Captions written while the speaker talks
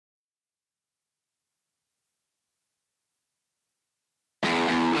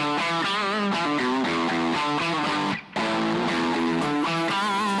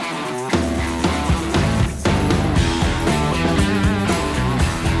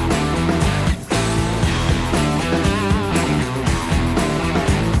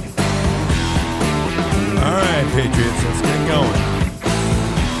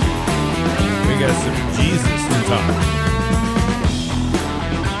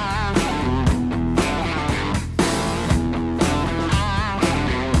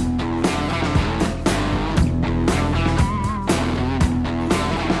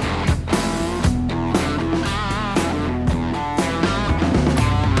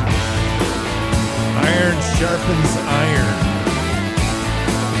sharpens iron.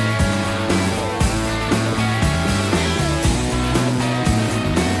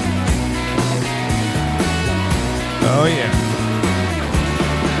 Oh, yeah.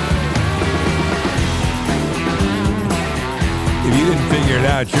 If you didn't figure it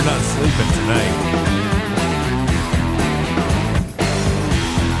out, you're not sleeping tonight.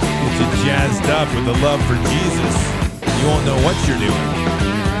 Get you jazzed up with the love for Jesus. You won't know what you're doing.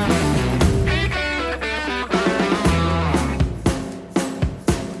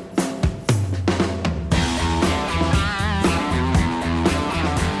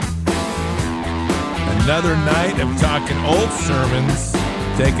 Another night of talking old sermons,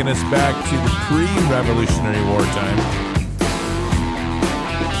 taking us back to the pre-Revolutionary War time.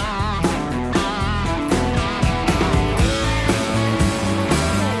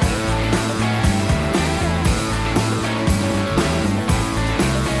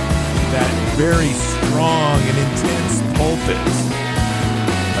 That very strong and intense pulpit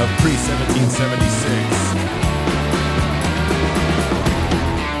of pre-1776.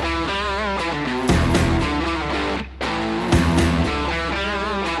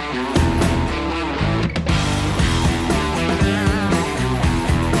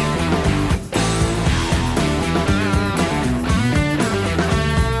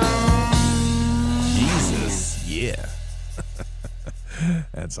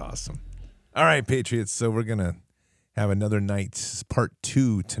 That's awesome. All right, Patriots. So we're going to have another night, part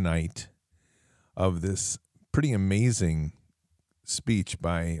 2 tonight of this pretty amazing speech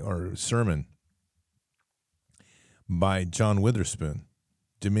or sermon by John Witherspoon,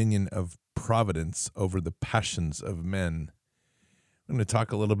 Dominion of Providence over the Passions of Men. I'm going to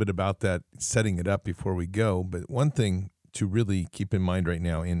talk a little bit about that, setting it up before we go. But one thing to really keep in mind right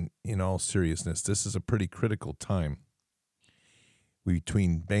now, in all seriousness, this is a pretty critical time.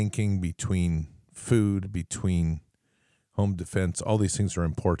 Between banking, between food, between home defense, all these things are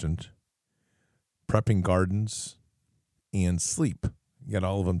important. Prepping gardens and sleep. You got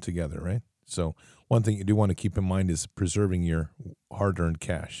all of them together, right? So one thing you do want to keep in mind is preserving your hard-earned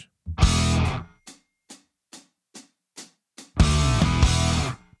cash.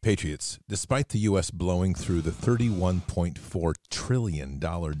 Patriots, despite the U.S. blowing through the $31.4 trillion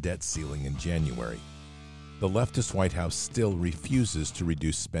debt ceiling in January, the leftist White House still refuses to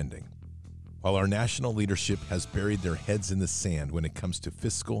reduce spending. While our national leadership has buried their heads in the sand when it comes to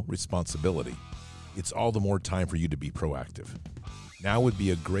fiscal responsibility, it's all the more time for you to be proactive. Now would be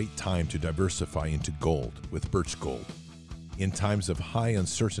a great time to diversify into gold with Birch Gold. In times of high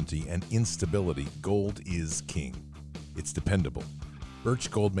uncertainty and instability, gold is king. It's dependable. Birch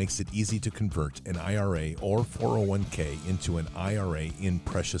Gold makes it easy to convert an IRA or 401k into an IRA in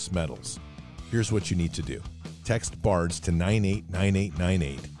precious metals. Here's what you need to do. Text BARDS to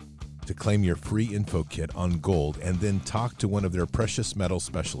 989898 to claim your free info kit on gold, and then talk to one of their precious metal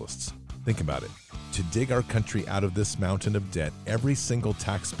specialists. Think about it. To dig our country out of this mountain of debt, every single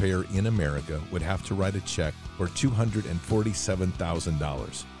taxpayer in America would have to write a check for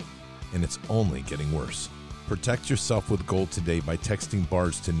 $247,000. And it's only getting worse. Protect yourself with gold today by texting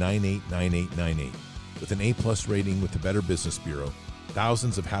BARDS to 989898. With an A+ rating with the Better Business Bureau,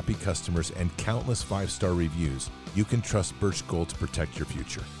 thousands of happy customers, and countless 5-star reviews, you can trust Birch Gold to protect your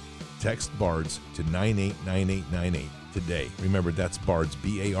future. Text BARDS to 989898 today. Remember, that's BARDS,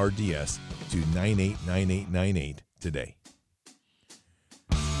 BARDS, to 989898 today.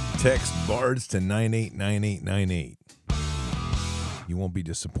 Text BARDS to 989898. You won't be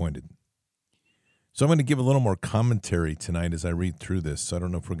disappointed. So I'm going to give a little more commentary tonight as I read through this. So I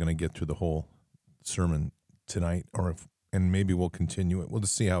don't know if we're going to get through the whole sermon tonight, and maybe we'll continue it. We'll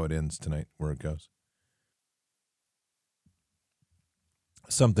just see how it ends tonight, where it goes.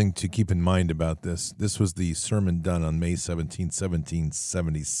 Something to keep in mind about this. This was the sermon done on May 17,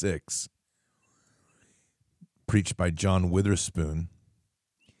 1776, preached by John Witherspoon,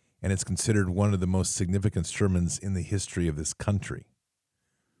 and it's considered one of the most significant sermons in the history of this country.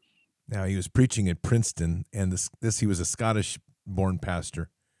 Now, he was preaching at Princeton, and he was a Scottish-born pastor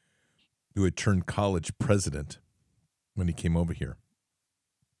who had turned college president when he came over here.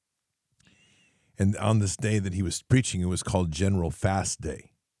 And on this day that he was preaching, it was called General Fast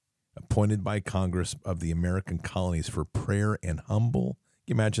Day, appointed by Congress of the American colonies for prayer and humble. Can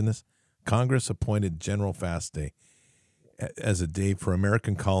you imagine this? Congress appointed General Fast Day as a day for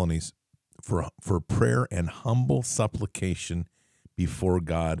American colonies for prayer and humble supplication before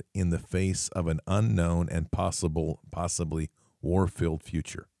God in the face of an unknown and possibly war-filled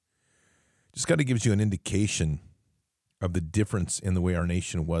future. Just kind of gives you an indication of the difference in the way our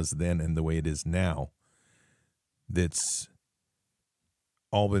nation was then and the way it is now. That's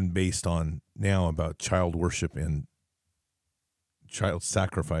all been based on now about child worship and child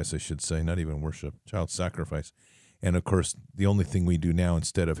sacrifice, I should say, not even worship, child sacrifice. And of course, the only thing we do now,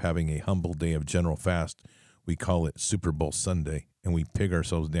 instead of having a humble day of general fast, we call it Super Bowl Sunday, and we pig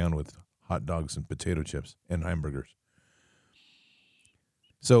ourselves down with hot dogs and potato chips and hamburgers.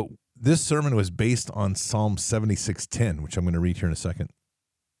 So this sermon was based on Psalm 76:10, which I'm going to read here in a second.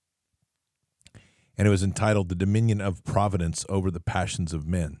 And it was entitled "The Dominion of Providence Over the Passions of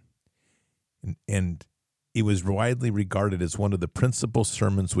Men." And it was widely regarded as one of the principal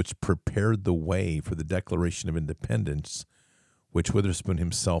sermons which prepared the way for the Declaration of Independence, which Witherspoon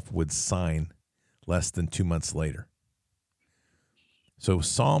himself would sign less than 2 months later. So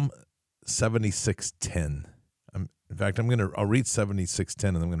Psalm 76:10. In fact, I'll read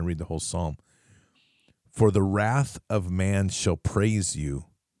 76:10 and I'm going to read the whole psalm. "For the wrath of man shall praise you.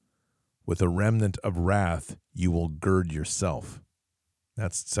 With a remnant of wrath you will gird yourself."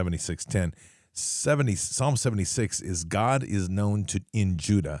 That's 76:10. Psalm 76 is God is known in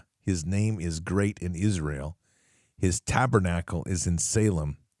Judah. His name is great in Israel. His tabernacle is in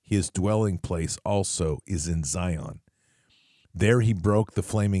Salem. His dwelling place also is in Zion. There he broke the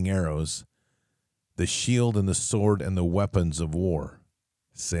flaming arrows, the shield and the sword and the weapons of war.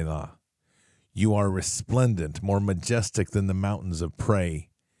 Selah. You are resplendent, more majestic than the mountains of prey.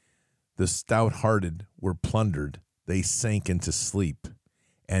 The stout-hearted were plundered. They sank into sleep,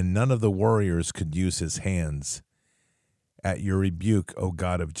 and none of the warriors could use his hands. At your rebuke, O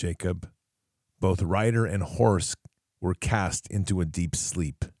God of Jacob, both rider and horse were cast into a deep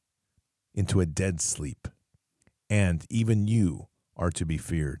sleep, into a dead sleep. And even you are to be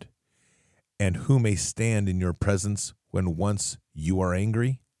feared. And who may stand in your presence when once you are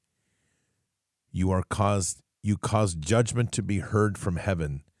angry? You caused judgment to be heard from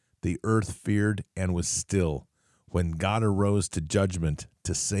heaven. The earth feared and was still when God arose to judgment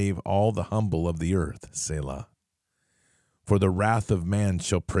to save all the humble of the earth. Selah. For the wrath of man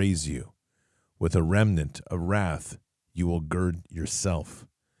shall praise you. With a remnant of wrath you will gird yourself.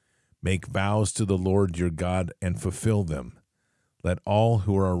 Make vows to the Lord your God and fulfill them. Let all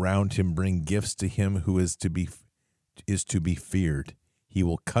who are around him bring gifts to him who is to be feared. He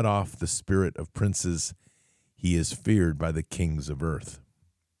will cut off the spirit of princes. He is feared by the kings of earth.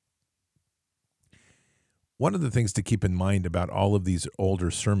 One of the things to keep in mind about all of these older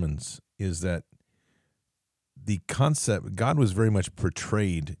sermons is that the concept, God was very much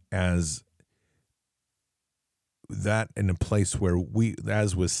portrayed as that in a place where we,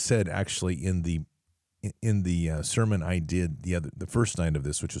 as was said actually in the sermon I did the first night of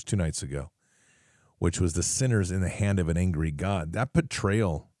this, which was 2 nights ago, which was the sinners in the hand of an angry God. That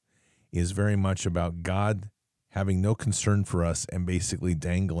portrayal is very much about God having no concern for us and basically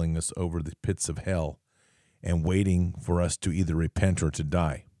dangling us over the pits of hell and waiting for us to either repent or to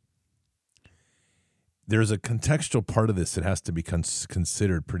die. There's a contextual part of this that has to be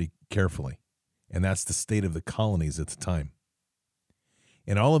considered pretty carefully, and that's the state of the colonies at the time.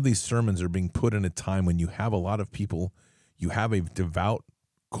 And all of these sermons are being put in a time when you have a lot of people, you have a devout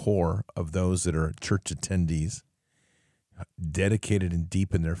core of those that are church attendees, dedicated and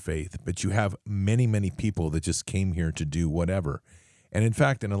deep in their faith, but you have many, many people that just came here to do whatever. And in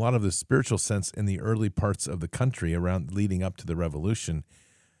fact, in a lot of the spiritual sense, in the early parts of the country around leading up to the revolution,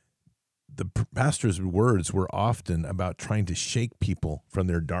 the pastor's words were often about trying to shake people from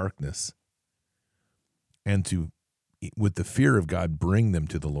their darkness and to, with the fear of God, bring them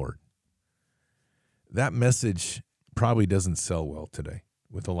to the Lord. That message probably doesn't sell well today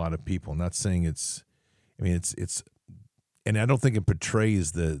with a lot of people. I'm not saying it's, and I don't think it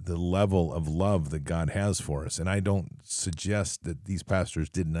portrays the level of love that God has for us. And I don't suggest that these pastors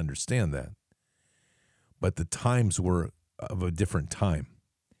didn't understand that. But the times were of a different time.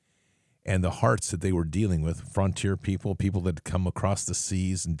 And the hearts that they were dealing with, frontier people, people that had come across the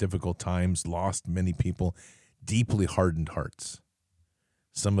seas in difficult times, lost many people, deeply hardened hearts.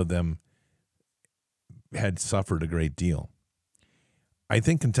 Some of them had suffered a great deal. I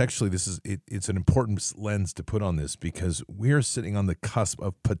think contextually it's an important lens to put on this because we are sitting on the cusp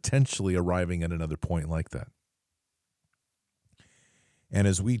of potentially arriving at another point like that. And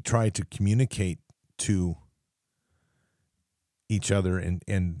as we try to communicate to each other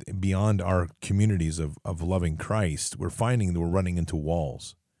and beyond our communities of loving Christ, we're finding that we're running into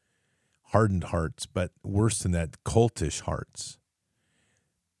walls, hardened hearts, but worse than that, cultish hearts.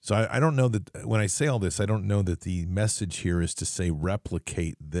 So I don't know that when I say all this, I don't know that the message here is to say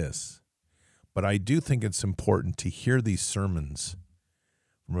replicate this. But I do think it's important to hear these sermons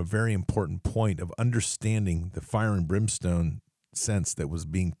from a very important point of understanding the fire and brimstone sense that was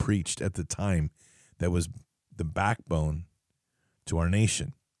being preached at the time, that was the backbone to our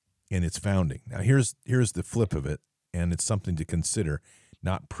nation in its founding. Now, here's the flip of it, and it's something to consider,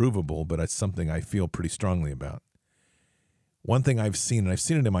 not provable, but it's something I feel pretty strongly about. One thing I've seen, and I've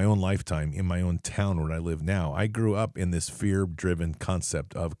seen it in my own lifetime, in my own town where I live now, I grew up in this fear-driven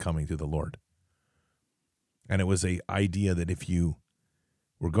concept of coming to the Lord. And it was an idea that if you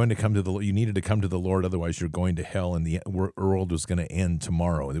were going to come to the Lord, you needed to come to the Lord, otherwise you're going to hell, and the world was going to end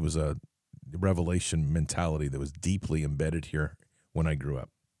tomorrow. It was a revelation mentality that was deeply embedded here when I grew up.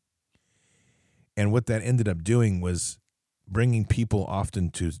 And what that ended up doing was bringing people often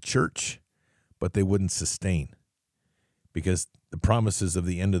to church, but they wouldn't sustain, because the promises of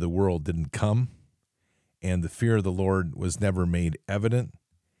the end of the world didn't come, and the fear of the Lord was never made evident.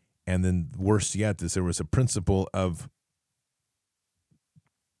 And then worse yet is there was a principle of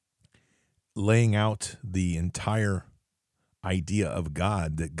laying out the entire idea of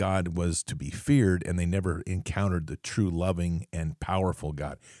God, that God was to be feared, and they never encountered the true loving and powerful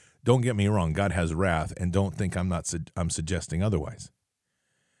God. Don't get me wrong, God has wrath, and don't think I'm suggesting otherwise.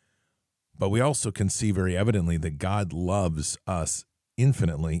 But we also can see very evidently that God loves us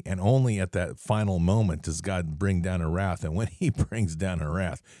infinitely, and only at that final moment does God bring down a wrath. And when he brings down a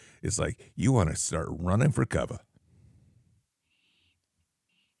wrath, it's like you want to start running for cover.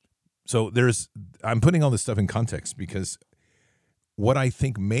 So I'm putting all this stuff in context because what I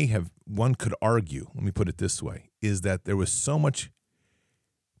think one could argue, let me put it this way, is that there was so much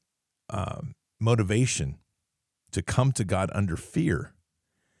motivation to come to God under fear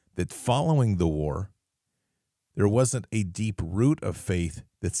that following the war, there wasn't a deep root of faith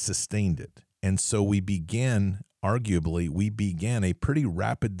that sustained it. And so we began a pretty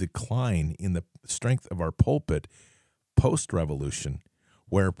rapid decline in the strength of our pulpit post-revolution,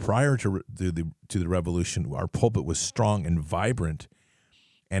 where prior to the revolution, our pulpit was strong and vibrant,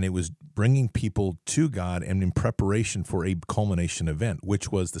 and it was bringing people to God and in preparation for a culmination event,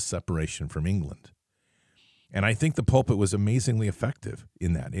 which was the separation from England. And I think the pulpit was amazingly effective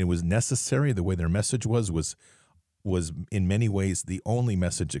in that. It was necessary. The way their message was in many ways the only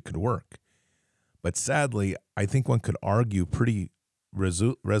message that could work. But sadly, I think one could argue pretty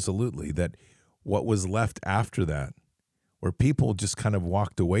resolutely that what was left after that, where people just kind of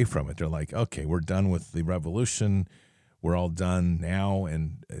walked away from it. They're like, okay, we're done with the revolution. We're all done now.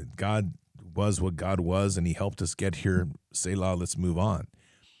 And God was what God was, and he helped us get here. Selah, let's move on.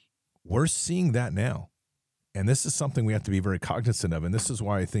 We're seeing that now. And this is something we have to be very cognizant of. And this is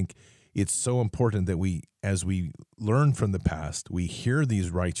why I think it's so important that as we learn from the past, we hear these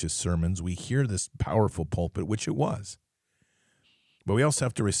righteous sermons, we hear this powerful pulpit, which it was. But we also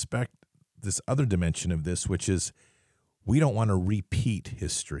have to respect this other dimension of this, which is we don't want to repeat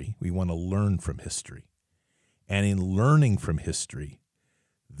history. We want to learn from history. And in learning from history,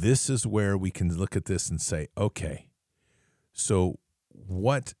 this is where we can look at this and say, okay, so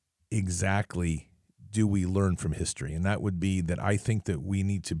what exactly do we learn from history? And that would be that I think that we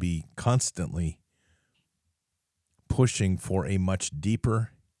need to be constantly pushing for a much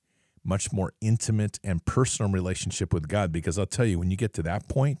deeper, much more intimate and personal relationship with God. Because I'll tell you, when you get to that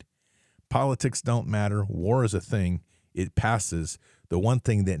point, politics don't matter. War is a thing. It passes. The one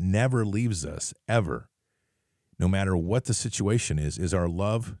thing that never leaves us, ever, no matter what the situation is our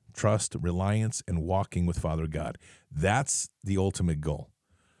love, trust, reliance, and walking with Father God. That's the ultimate goal.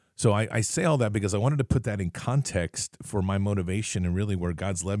 So I say all that because I wanted to put that in context for my motivation and really where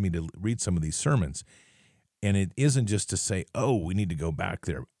God's led me to read some of these sermons. And it isn't just to say, oh, we need to go back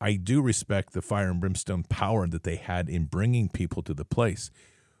there. I do respect the fire and brimstone power that they had in bringing people to the place.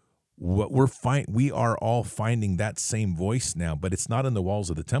 What we are all finding that same voice now, but it's not in the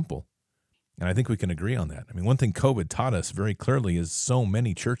walls of the temple. And I think we can agree on that. I mean, one thing COVID taught us very clearly is so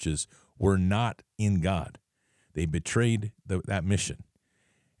many churches were not in God. They betrayed that mission.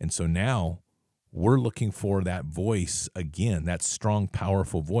 And so now we're looking for that voice again, that strong,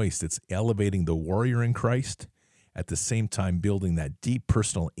 powerful voice that's elevating the warrior in Christ, at the same time building that deep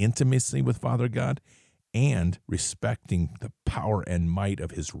personal intimacy with Father God and respecting the power and might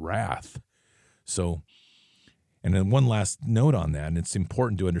of his wrath. So, and then one last note on that, and it's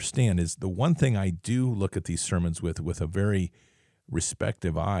important to understand, is the one thing I do look at these sermons with a very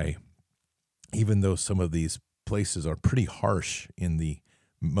respective eye, even though some of these places are pretty harsh in the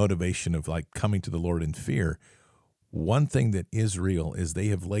motivation of like coming to the Lord in fear, one thing that is real is they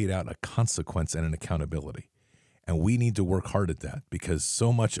have laid out a consequence and an accountability. And we need to work hard at that because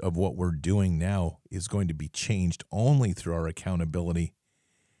so much of what we're doing now is going to be changed only through our accountability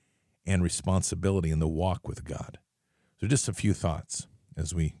and responsibility in the walk with God. So just a few thoughts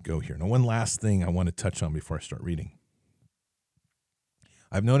as we go here. Now, one last thing I want to touch on before I start reading.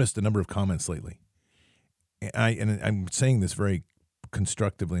 I've noticed a number of comments lately. And I'm saying this very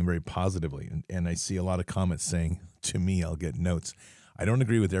constructively and very positively. And I see a lot of comments saying to me, I'll get notes. I don't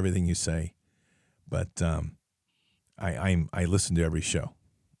agree with everything you say, but I listen to every show.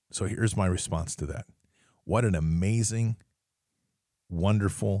 So here's my response to that. What an amazing,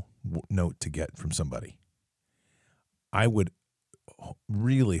 wonderful note to get from somebody. I would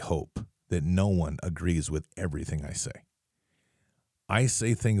really hope that no one agrees with everything I say. I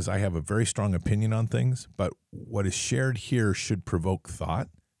say things, I have a very strong opinion on things, but what is shared here should provoke thought,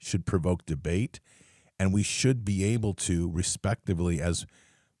 should provoke debate, and we should be able to, respectively, as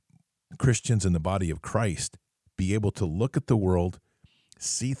Christians in the body of Christ, be able to look at the world,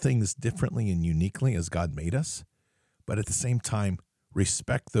 see things differently and uniquely as God made us, but at the same time,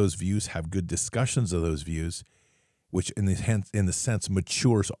 respect those views, have good discussions of those views, which in the sense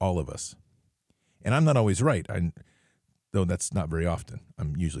matures all of us. And I'm not always right, though that's not very often.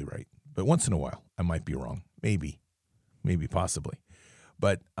 I'm usually right. But once in a while, I might be wrong. Maybe possibly.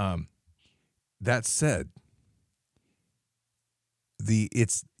 But that said,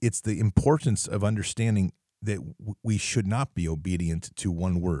 it's the importance of understanding that we should not be obedient to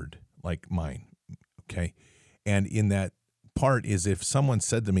one word like mine, okay? And in that part is if someone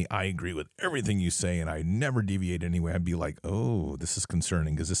said to me, I agree with everything you say and I never deviate anyway, I'd be like, oh, this is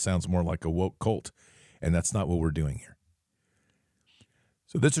concerning because this sounds more like a woke cult, and that's not what we're doing here.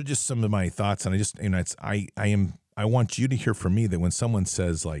 So those are just some of my thoughts, and I want you to hear from me that when someone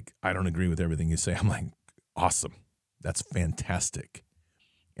says like, I don't agree with everything you say, I'm like, awesome. That's fantastic.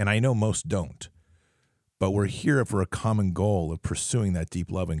 And I know most don't, but we're here for a common goal of pursuing that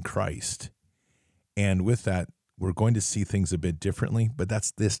deep love in Christ. And with that, we're going to see things a bit differently, but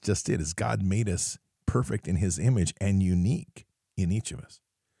this just it, is God made us perfect in his image and unique in each of us.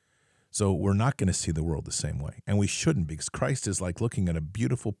 So we're not going to see the world the same way, and we shouldn't, because Christ is like looking at a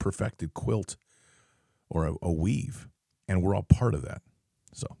beautiful, perfected quilt or a weave, and we're all part of that.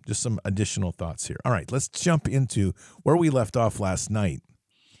 So just some additional thoughts here. All right, let's jump into where we left off last night.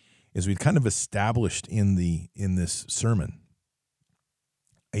 Is we kind of established in this sermon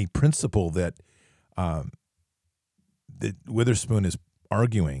a principle that that Witherspoon is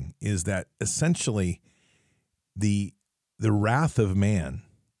arguing is that essentially the wrath of man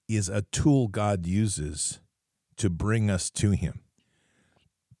is a tool God uses to bring us to him.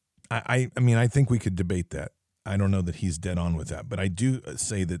 I mean, I think we could debate that. I don't know that he's dead on with that, but I do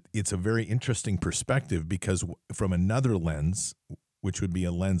say that it's a very interesting perspective because from another lens, which would be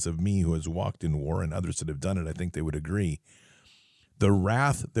a lens of me who has walked in war and others that have done it, I think they would agree. The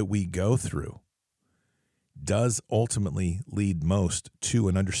wrath that we go through does ultimately lead most to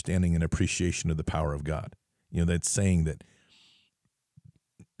an understanding and appreciation of the power of God. You know, that saying that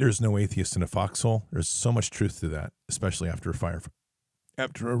there's no atheist in a foxhole. There's so much truth to that, especially after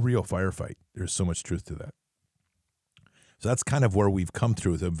a real firefight. There's so much truth to that. So that's kind of where we've come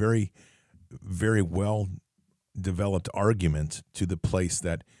through with a very, very well developed argument to the place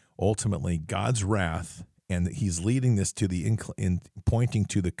that ultimately God's wrath, and he's leading this to in pointing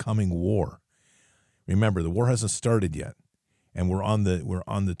to the coming war. Remember, the war hasn't started yet, and we're on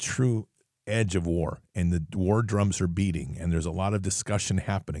the true edge of war, and the war drums are beating, and there's a lot of discussion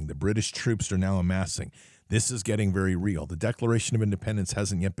happening. The British troops are now amassing. This is getting very real. The Declaration of Independence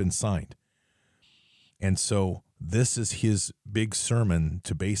hasn't yet been signed. And so this is his big sermon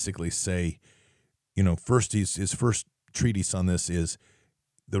to basically say, you know, his first treatise on this is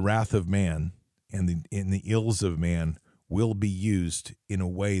the wrath of man and the ills of man will be used in a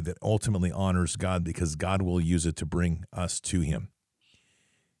way that ultimately honors God, because God will use it to bring us to him.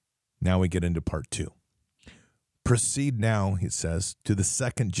 Now we get into part 2. Proceed now, he says, to the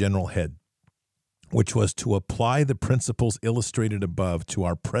second general head, which was to apply the principles illustrated above to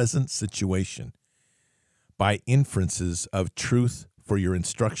our present situation by inferences of truth for your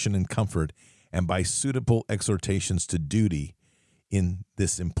instruction and comfort, and by suitable exhortations to duty in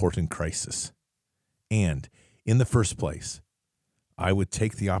this important crisis. And, in the first place, I would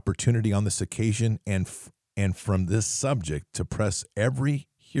take the opportunity on this occasion and from this subject to press every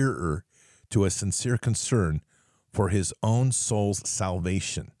hearer to a sincere concern for his own soul's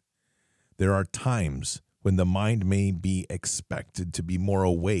salvation. There are times when the mind may be expected to be more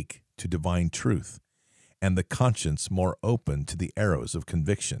awake to divine truth, and the conscience more open to the arrows of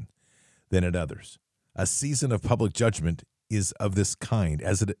conviction than at others. A season of public judgment is of this kind,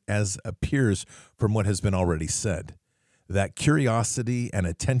 as appears from what has been already said. That curiosity and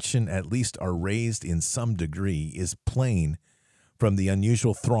attention at least are raised in some degree is plain from the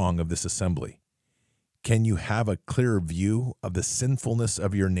unusual throng of this assembly. Can you have a clearer view of the sinfulness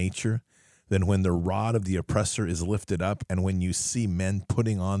of your nature than when the rod of the oppressor is lifted up, and when you see men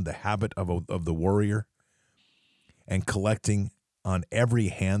putting on the habit of the warrior and collecting on every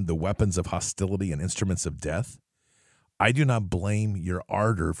hand the weapons of hostility and instruments of death? I do not blame your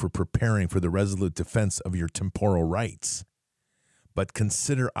ardor for preparing for the resolute defense of your temporal rights. But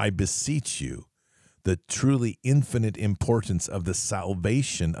consider, I beseech you, the truly infinite importance of the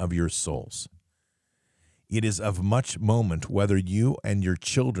salvation of your souls. It is of much moment whether you and your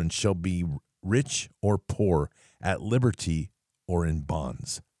children shall be rich or poor, at liberty or in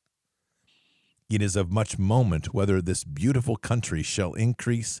bonds. It is of much moment whether this beautiful country shall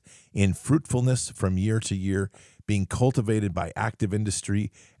increase in fruitfulness from year to year, being cultivated by active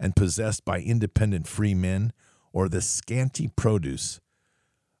industry and possessed by independent free men, or the scanty produce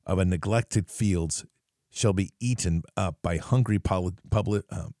of a neglected fields shall be eaten up by hungry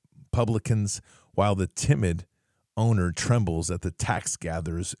publicans, while the timid owner trembles at the tax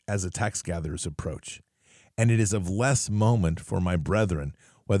gatherers as the tax gatherers approach. And it is of less moment for my brethren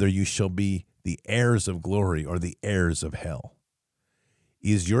whether you shall be the heirs of glory or the heirs of hell.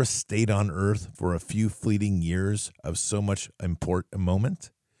 Is your state on earth for a few fleeting years of so much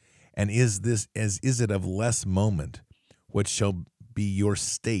moment? And is it of less moment what shall be your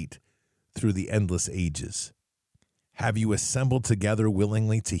state through the endless ages? Have you assembled together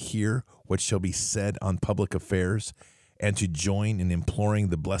willingly to hear what shall be said on public affairs, and to join in imploring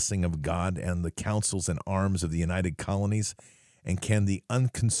the blessing of God and the counsels and arms of the United Colonies? And can the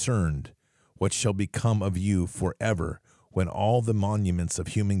unconcerned what shall become of you forever, when all the monuments of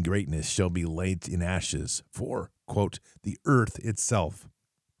human greatness shall be laid in ashes? For, quote, the earth itself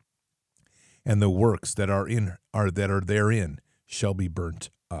and the works that are therein shall be burnt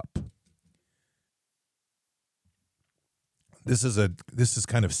up. This is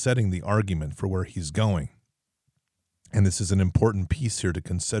kind of setting the argument for where he's going. And this is an important piece here to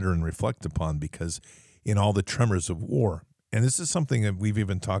consider and reflect upon, because in all the tremors of war, and this is something that we've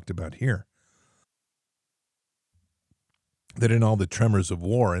even talked about here, that in all the tremors of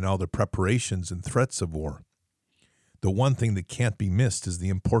war and all the preparations and threats of war, the one thing that can't be missed is the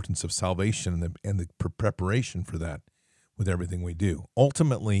importance of salvation and the preparation for that with everything we do.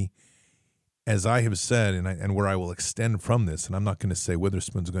 Ultimately, as I have said, and where I will extend from this, and I'm not going to say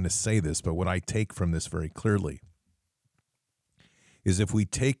Witherspoon's going to say this, but what I take from this very clearly is if we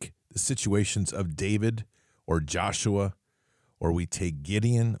take the situations of David or Joshua, or we take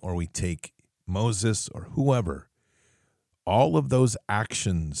Gideon, or we take Moses, or whoever, all of those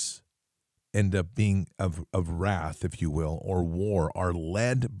actions end up being of wrath, if you will, or war, are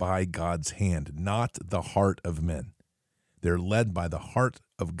led by God's hand, not the heart of men. They're led by the heart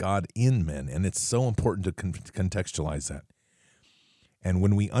of God in men, and it's so important to contextualize that. And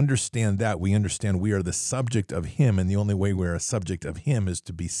when we understand that, we understand we are the subject of him, and the only way we're a subject of him is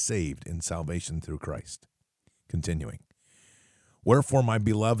to be saved in salvation through Christ. Continuing. Wherefore, my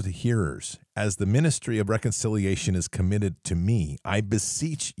beloved hearers, as the ministry of reconciliation is committed to me, I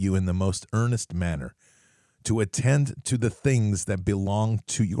beseech you in the most earnest manner to attend to the things that belong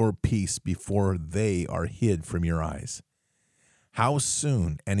to your peace before they are hid from your eyes. How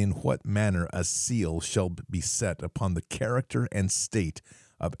soon and in what manner a seal shall be set upon the character and state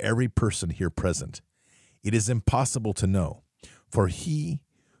of every person here present, it is impossible to know, for he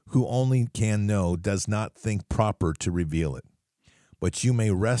who only can know does not think proper to reveal it. But you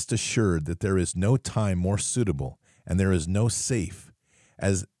may rest assured that there is no time more suitable, and there is none so safe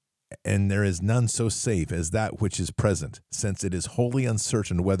as that which is present, since it is wholly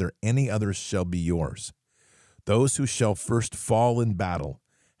uncertain whether any others shall be yours. Those who shall first fall in battle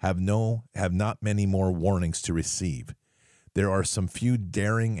have not many more warnings to receive. There are some few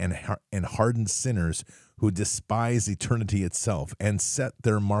daring and hardened sinners who despise eternity itself and set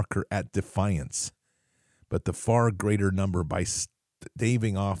their marker at defiance. But the far greater number, by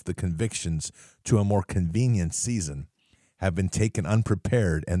staving off the convictions to a more convenient season, have been taken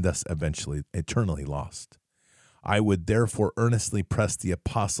unprepared and thus eventually eternally lost. I would therefore earnestly press the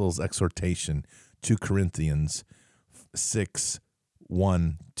apostles' exhortation, 2 Corinthians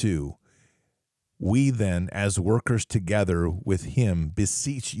 6:1-2. We then, as workers together with him,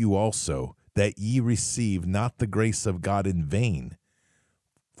 beseech you also, that ye receive not the grace of God in vain.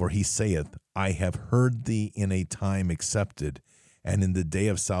 For he saith, I have heard thee in a time accepted, and in the day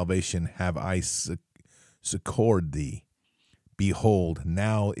of salvation have I succored thee. Behold,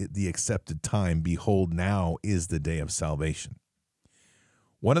 now the accepted time, behold, now is the day of salvation.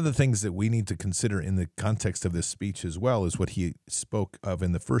 One of the things that we need to consider in the context of this speech as well is what he spoke of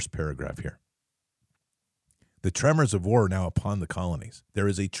in the first paragraph here. The tremors of war are now upon the colonies. There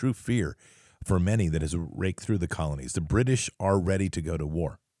is a true fear for many that has raked through the colonies. The British are ready to go to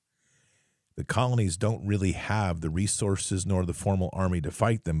war. The colonies don't really have the resources nor the formal army to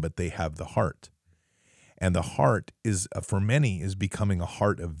fight them, but they have the heart. And the heart is, for many, is becoming a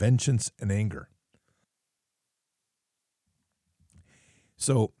heart of vengeance and anger.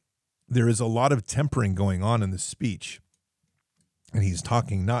 So there is a lot of tempering going on in the speech. And he's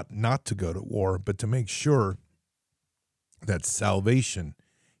talking not to go to war, but to make sure that salvation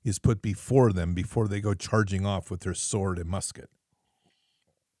is put before them before they go charging off with their sword and musket.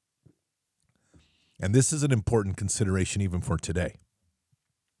 And this is an important consideration even for today.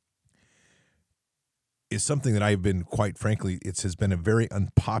 It's something that I've been, quite frankly, it has been a very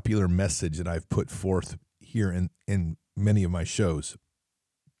unpopular message that I've put forth here in many of my shows,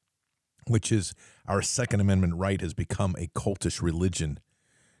 which is our Second Amendment right has become a cultish religion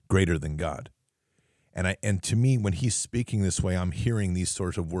greater than God. And to me, when he's speaking this way, I'm hearing these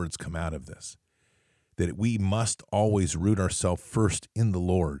sorts of words come out of this, that we must always root ourselves first in the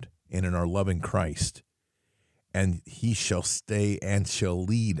Lord and in our loving Christ, and he shall stay and shall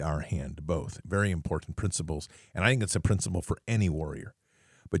lead our hand, both. Very important principles, and I think it's a principle for any warrior.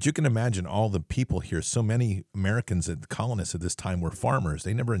 But you can imagine all the people here, so many Americans and colonists at this time were farmers.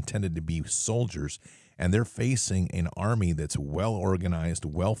 They never intended to be soldiers, and they're facing an army that's well-organized,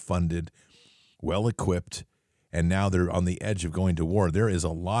 well-funded, well-equipped, and now they're on the edge of going to war. There is a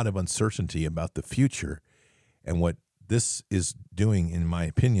lot of uncertainty about the future, and what this is doing, in my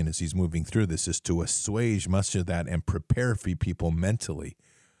opinion, as he's moving through this, is to assuage much of that and prepare people mentally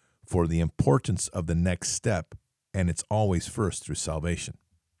for the importance of the next step, and it's always first through salvation.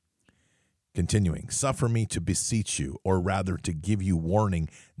 Continuing, suffer me to beseech you, or rather to give you warning,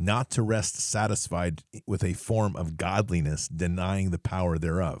 not to rest satisfied with a form of godliness, denying the power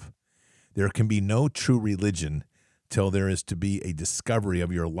thereof. There can be no true religion till there is to be a discovery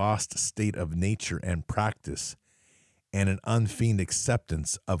of your lost state of nature and practice, and an unfeigned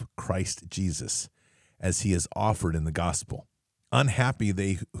acceptance of Christ Jesus, as he is offered in the gospel. Unhappy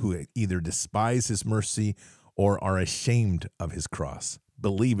they who either despise his mercy or are ashamed of his cross.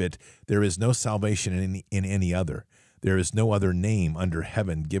 Believe it, there is no salvation in any other. There is no other name under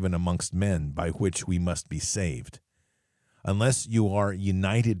heaven given amongst men by which we must be saved. Unless you are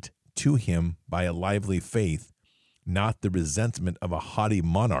united to him by a lively faith, not the resentment of a haughty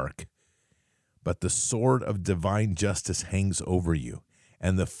monarch, but the sword of divine justice hangs over you,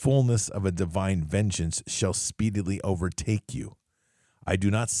 and the fullness of a divine vengeance shall speedily overtake you. I do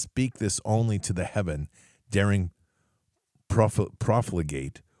not speak this only to the heaven, daring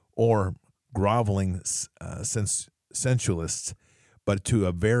profligate or groveling sensualists, but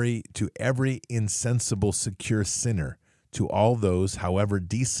to every insensible secure sinner, to all those, however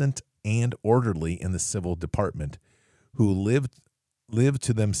decent and orderly in the civil department, who live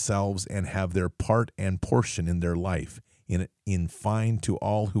to themselves and have their part and portion in their life, in fine to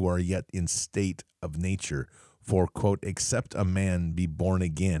all who are yet in state of nature, for, quote, except a man be born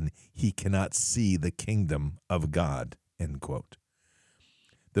again, he cannot see the kingdom of God, end quote.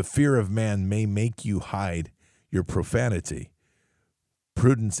 The fear of man may make you hide your profanity.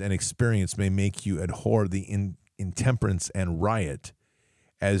 Prudence and experience may make you abhor the intemperance and riot.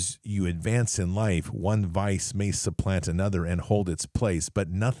 As you advance in life, one vice may supplant another and hold its place, but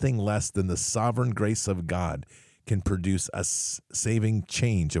nothing less than the sovereign grace of God can produce a saving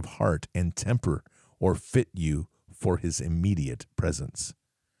change of heart and temper or fit you for his immediate presence.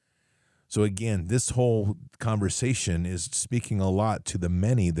 So again, this whole conversation is speaking a lot to the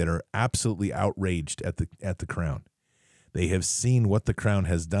many that are absolutely outraged at the Crown. They have seen what the Crown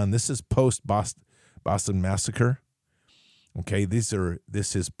has done. This is post Boston Massacre. Okay, this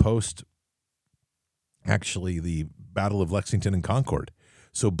is post actually the Battle of Lexington and Concord.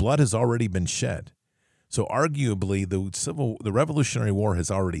 So blood has already been shed. So arguably the Revolutionary War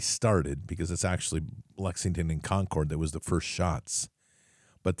has already started, because it's actually Lexington and Concord that was the first shots.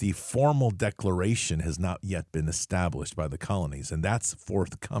 But the formal declaration has not yet been established by the colonies, and that's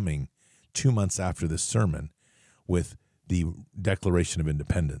forthcoming 2 months after this sermon with the Declaration of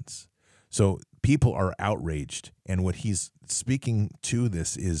Independence. So people are outraged, and what he's speaking to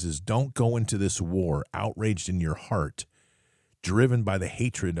this is don't go into this war outraged in your heart, driven by the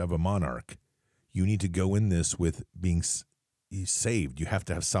hatred of a monarch. You need to go in this with being saved. You have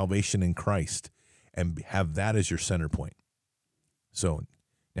to have salvation in Christ and have that as your center point. So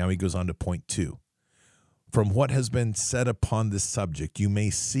now he goes on to point 2. From what has been said upon this subject, you may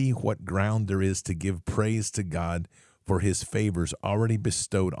see what ground there is to give praise to God for his favors already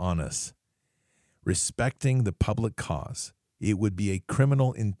bestowed on us. Respecting the public cause, it would be a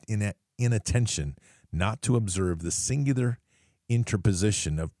criminal inattention not to observe the singular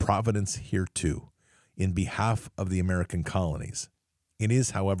interposition of Providence hereto in behalf of the American colonies. It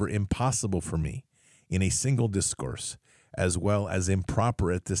is, however, impossible for me, in a single discourse, as well as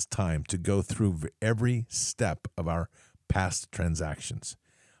improper at this time to go through every step of our past transactions.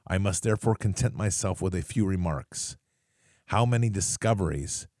 I must therefore content myself with a few remarks. How many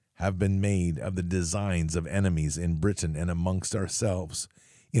discoveries have been made of the designs of enemies in Britain and amongst ourselves,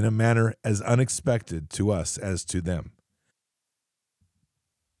 in a manner as unexpected to us as to them,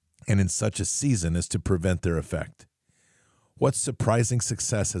 and in such a season as to prevent their effect. What surprising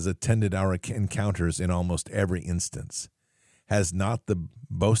success has attended our encounters in almost every instance? Has not the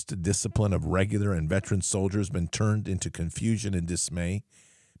boasted discipline of regular and veteran soldiers been turned into confusion and dismay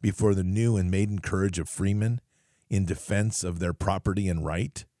before the new and maiden courage of freemen in defense of their property and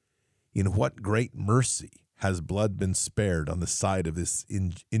right? In what great mercy has blood been spared on the side of this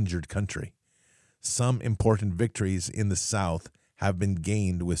injured country? Some important victories in the South have been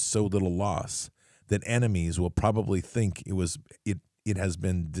gained with so little loss that enemies will probably think it has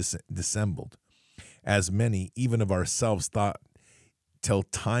been dissembled, as many even of ourselves thought, till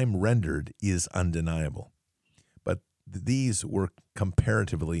time rendered is undeniable. But these were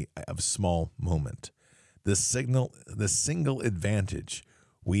comparatively of small moment. The single advantage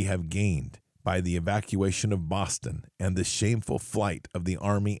we have gained by the evacuation of Boston and the shameful flight of the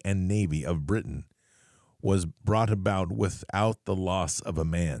army and navy of Britain was brought about without the loss of a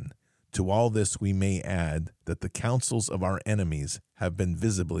man. To all this we may add that the counsels of our enemies have been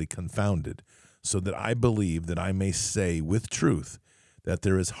visibly confounded, so that I believe that I may say with truth that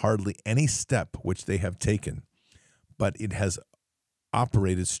there is hardly any step which they have taken, but it has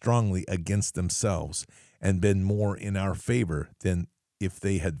operated strongly against themselves and been more in our favor than if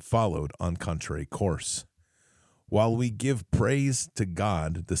they had followed on contrary course. While we give praise to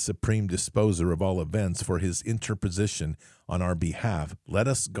God, the supreme disposer of all events, for his interposition on our behalf, let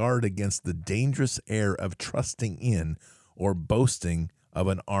us guard against the dangerous error of trusting in or boasting of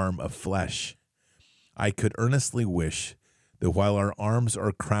an arm of flesh. I could earnestly wish that while our arms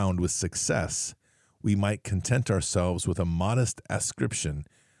are crowned with success, we might content ourselves with a modest ascription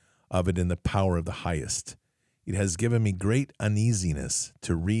of it in the power of the highest. It has given me great uneasiness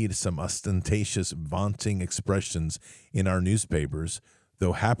to read some ostentatious, vaunting expressions in our newspapers,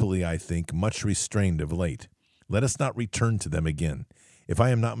 though happily, I think, much restrained of late. Let us not return to them again. If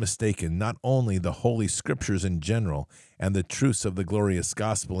I am not mistaken, not only the Holy Scriptures in general, and the truths of the glorious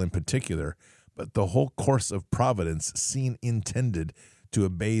gospel in particular, but the whole course of providence seem intended to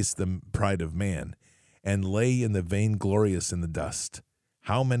abase the pride of man, and lay in the vainglorious in the dust.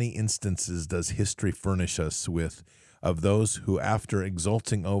 How many instances does history furnish us with of those who, after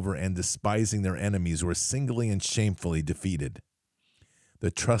exulting over and despising their enemies, were singly and shamefully defeated? The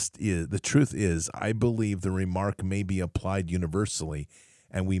truth is, I believe the remark may be applied universally,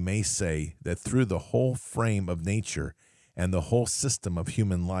 and we may say that through the whole frame of nature and the whole system of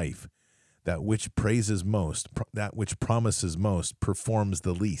human life, that which praises most, that which promises most, performs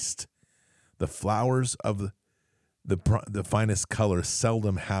the least. The flowers of the finest color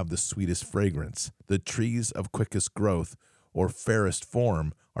seldom have the sweetest fragrance. The trees of quickest growth or fairest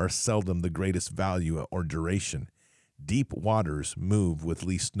form are seldom the greatest value or duration. Deep waters move with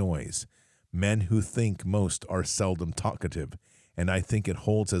least noise. Men who think most are seldom talkative, and I think it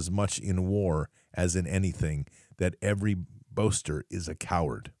holds as much in war as in anything that every boaster is a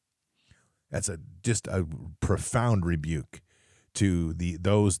coward. That's just a profound rebuke to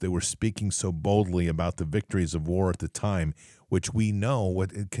those that were speaking so boldly about the victories of war at the time, which we know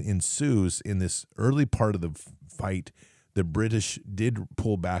what ensues in this early part of the fight. The British did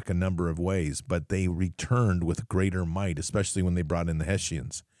pull back a number of ways, but they returned with greater might, especially when they brought in the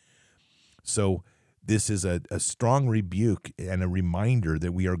Hessians. So this is a strong rebuke and a reminder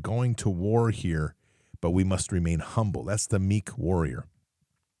that we are going to war here, but we must remain humble. That's the meek warrior.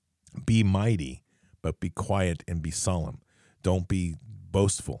 Be mighty, but be quiet and be solemn. Don't be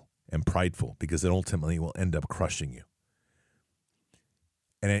boastful and prideful, because it ultimately will end up crushing you.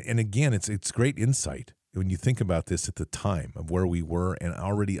 And again, it's great insight when you think about this at the time of where we were, and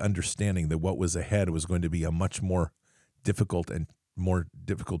already understanding that what was ahead was going to be a much more difficult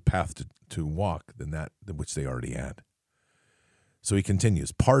path to walk than that which they already had. So he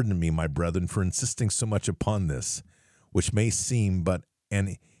continues, "Pardon me, my brethren, for insisting so much upon this, which may seem but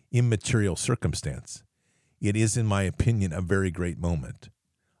an immaterial circumstance. It is, in my opinion, a very great moment.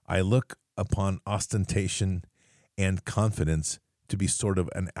 I look upon ostentation and confidence to be sort of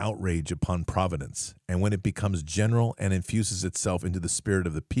an outrage upon providence, and when it becomes general and infuses itself into the spirit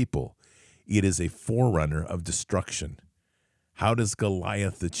of the people, it is a forerunner of destruction. How does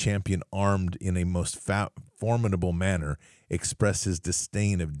Goliath, the champion armed in a most formidable manner, express his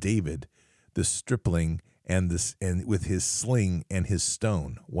disdain of David, the stripling, and with his sling and his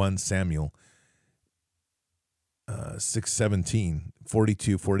stone?" 1 Samuel 6:17,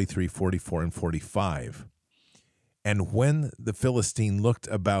 42, 43, 44, and 45. And when the Philistine looked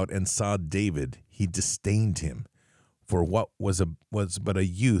about and saw David, he disdained him, for what was but a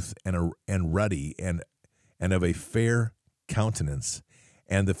youth and ruddy and of a fair countenance.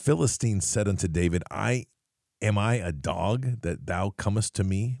 And the Philistine said unto David, Am I a dog that thou comest to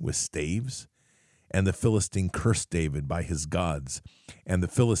me with staves? And the Philistine cursed David by his gods. And the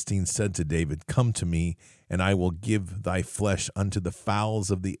Philistine said to David, Come to me, and I will give thy flesh unto the fowls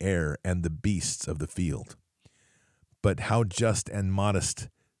of the air and the beasts of the field. But how just and modest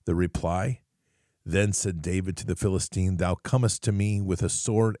the reply! Then said David to the Philistine, Thou comest to me with a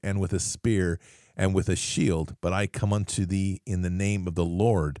sword and with a spear and with a shield, but I come unto thee in the name of the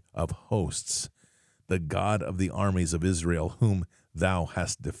Lord of hosts, the God of the armies of Israel, whom thou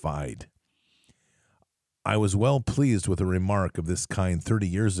hast defied. I was well pleased with a remark of this kind 30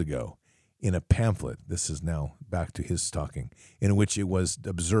 years ago in a pamphlet, this is now back to his talking, in which it was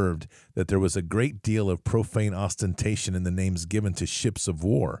observed that there was a great deal of profane ostentation in the names given to ships of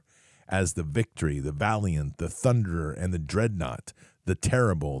war, as the Victory, the Valiant, the Thunderer, and the Dreadnought, the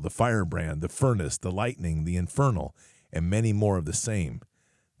Terrible, the Firebrand, the Furnace, the Lightning, the Infernal, and many more of the same.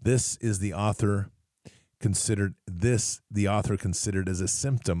 This the author considered as a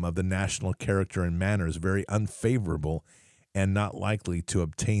symptom of the national character and manners very unfavorable and not likely to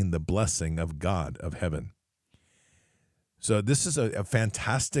obtain the blessing of God of heaven. So this is a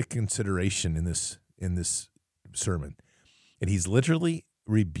fantastic consideration in this sermon. And he's literally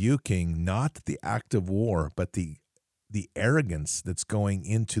rebuking not the act of war, but the arrogance that's going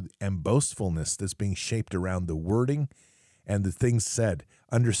into and boastfulness that's being shaped around the wording and the things said,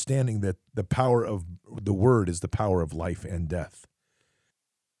 understanding that the power of the word is the power of life and death.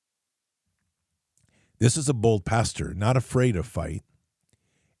 This is a bold pastor, not afraid of fight,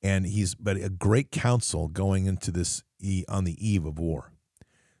 and but a great counsel going into this on the eve of war.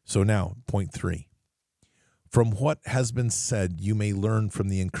 So now, point 3. From what has been said, you may learn from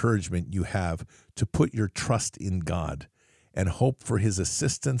the encouragement you have to put your trust in God and hope for his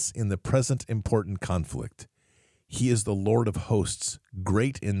assistance in the present important conflict. He is the Lord of hosts,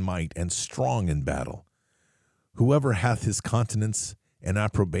 great in might and strong in battle. Whoever hath his countenance and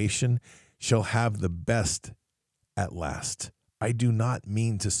approbation shall have the best at last. I do not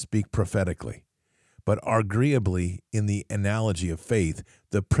mean to speak prophetically, but agreeably in the analogy of faith,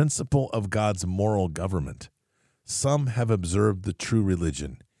 the principle of God's moral government. Some have observed the true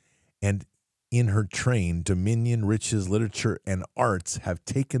religion, and in her train, dominion, riches, literature, and arts have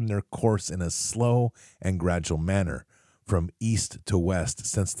taken their course in a slow and gradual manner, from east to west,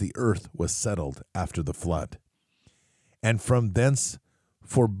 since the earth was settled after the flood. And from thence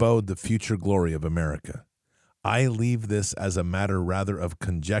forebode the future glory of America. I leave this as a matter rather of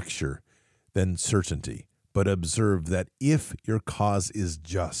conjecture than certainty, but observe that if your cause is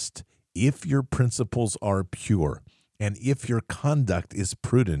just, if your principles are pure, and if your conduct is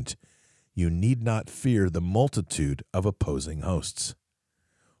prudent, you need not fear the multitude of opposing hosts.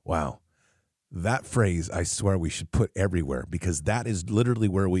 Wow. That phrase, I swear we should put everywhere, because that is literally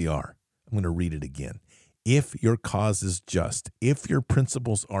where we are. I'm going to read it again. If your cause is just, if your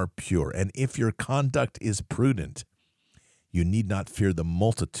principles are pure, and if your conduct is prudent, you need not fear the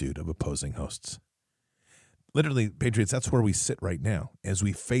multitude of opposing hosts. Literally, Patriots, that's where we sit right now as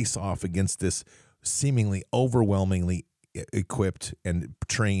we face off against this seemingly overwhelmingly equipped and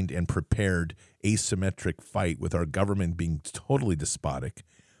trained and prepared asymmetric fight with our government being totally despotic.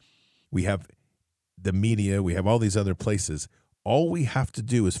 We have the media, we have all these other places. All we have to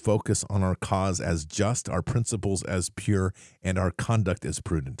do is focus on our cause as just, our principles as pure, and our conduct as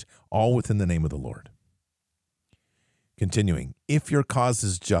prudent, all within the name of the Lord. Continuing, if your cause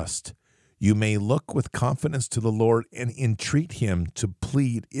is just, you may look with confidence to the Lord and entreat him to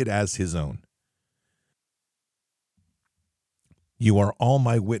plead it as his own. You are all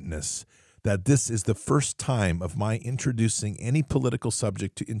my witness that this is the first time of my introducing any political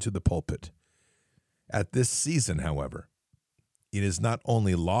subject into the pulpit. At this season, however, it is not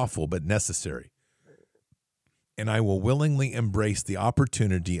only lawful but necessary, and I will willingly embrace the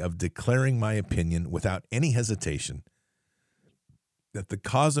opportunity of declaring my opinion without any hesitation that the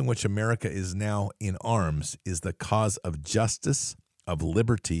cause in which America is now in arms is the cause of justice, of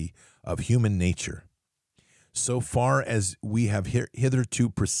liberty, of human nature. So far as we have hitherto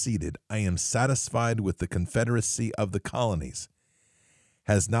proceeded, I am satisfied with the confederacy of the colonies.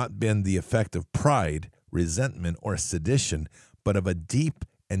 Has not been the effect of pride, resentment, or sedition, but of a deep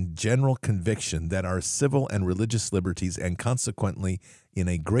and general conviction that our civil and religious liberties, and consequently, in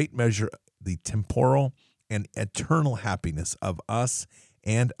a great measure, the temporal and eternal happiness of us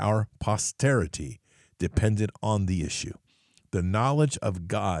and our posterity, depended on the issue. The knowledge of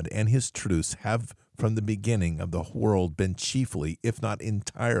God and his truths have from the beginning of the world been chiefly, if not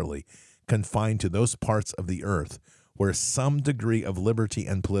entirely, confined to those parts of the earth where some degree of liberty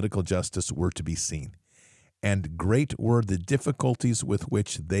and political justice were to be seen. And great were the difficulties with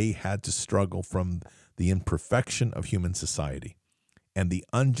which they had to struggle from the imperfection of human society and the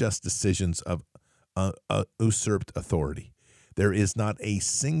unjust decisions of usurped authority. There is not a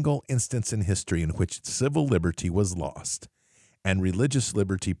single instance in history in which civil liberty was lost and religious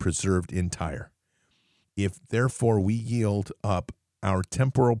liberty preserved entire. If therefore we yield up our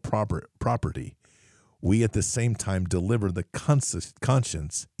temporal property, we at the same time deliver the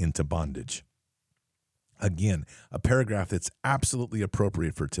conscience into bondage. Again, a paragraph that's absolutely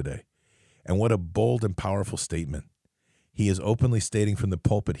appropriate for today. And what a bold and powerful statement. He is openly stating from the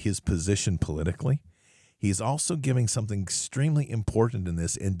pulpit his position politically. He is also giving something extremely important in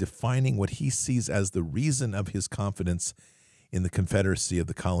this and defining what he sees as the reason of his confidence in the Confederacy of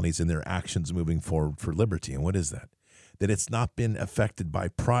the colonies and their actions moving forward for liberty. And what is that? That it's not been affected by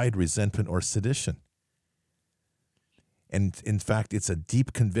pride, resentment, or sedition. And in fact, it's a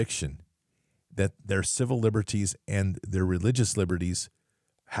deep conviction that their civil liberties and their religious liberties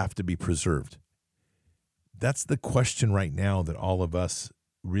have to be preserved. That's the question right now that all of us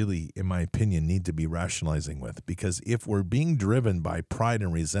really, in my opinion, need to be rationalizing with. Because if we're being driven by pride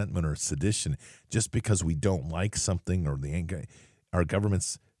and resentment or sedition just because we don't like something or our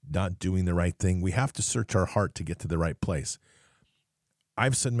government's not doing the right thing, we have to search our heart to get to the right place.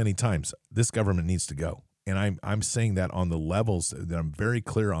 I've said many times, this government needs to go. And I'm saying that on the levels that I'm very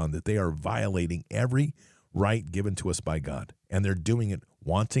clear on, that they are violating every right given to us by God. And they're doing it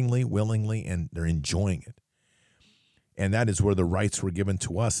wantingly, willingly, and they're enjoying it. And that is where the rights were given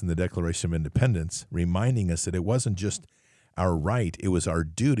to us in the Declaration of Independence, reminding us that it wasn't just our right, it was our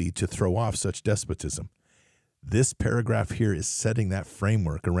duty to throw off such despotism. This paragraph here is setting that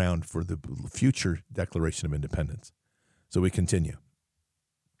framework around for the future Declaration of Independence. So we continue.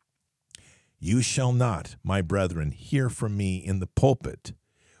 You shall not, my brethren, hear from me in the pulpit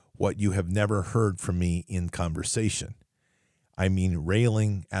what you have never heard from me in conversation. I mean,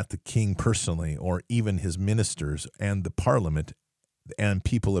 railing at the king personally, or even his ministers and the parliament and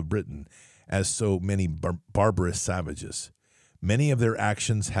people of Britain as so many barbarous savages. Many of their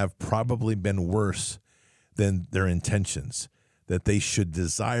actions have probably been worse than their intentions, that they should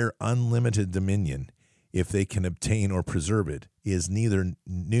desire unlimited dominion if they can obtain or preserve it is neither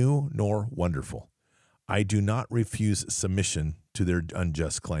new nor wonderful. I do not refuse submission to their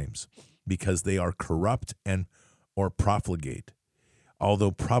unjust claims, because they are corrupt and or profligate,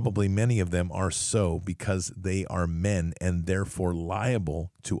 although probably many of them are so because they are men and therefore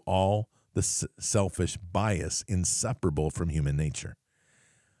liable to all the selfish bias inseparable from human nature.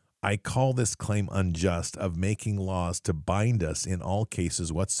 I call this claim unjust of making laws to bind us in all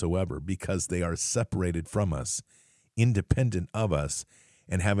cases whatsoever, because they are separated from us, independent of us,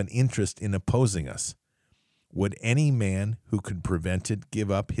 and have an interest in opposing us. Would any man who could prevent it give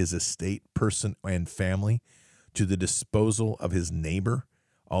up his estate, person, and family to the disposal of his neighbor,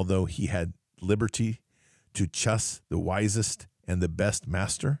 although he had liberty to chus the wisest and the best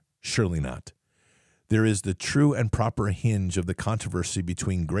master? Surely not. There is the true and proper hinge of the controversy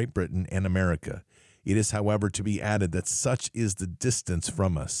between Great Britain and America. It is, however, to be added that such is the distance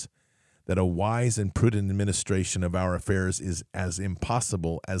from us, that a wise and prudent administration of our affairs is as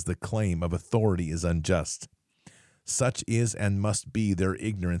impossible as the claim of authority is unjust. Such is and must be their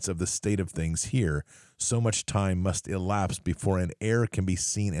ignorance of the state of things here. So much time must elapse before an error can be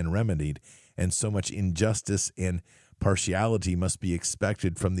seen and remedied, and so much injustice and partiality must be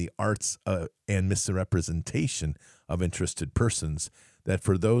expected from the arts and misrepresentation of interested persons, that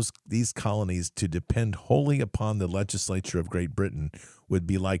for these colonies to depend wholly upon the legislature of Great Britain would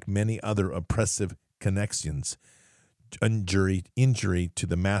be like many other oppressive connections, injury to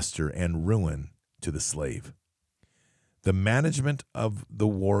the master and ruin to the slave. The management of the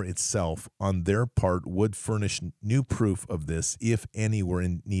war itself on their part would furnish new proof of this, if any were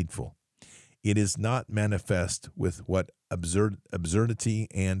needful. It is not manifest with what absurdity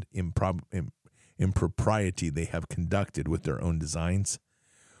and impropriety they have conducted with their own designs.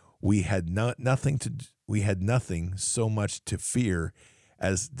 We had nothing so much to fear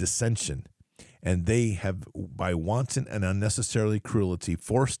as dissension, and they have by wanton and unnecessary cruelty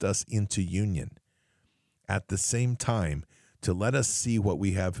forced us into union. At the same time, to let us see what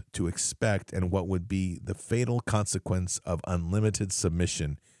we have to expect and what would be the fatal consequence of unlimited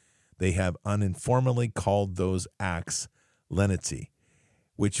submission, they have uninformally called those acts lenity,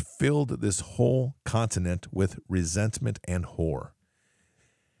 which filled this whole continent with resentment and horror.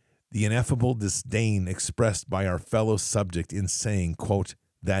 The ineffable disdain expressed by our fellow subject in saying, quote,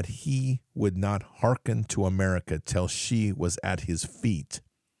 that he would not hearken to America till she was at his feet,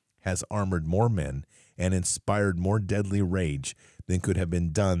 has armored more men and inspired more deadly rage than could have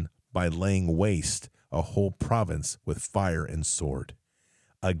been done by laying waste a whole province with fire and sword.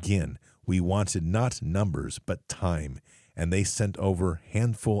 Again, we wanted not numbers but time, and they sent over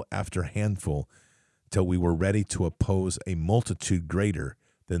handful after handful till we were ready to oppose a multitude greater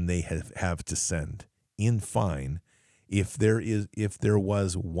than they have to send. In fine, if there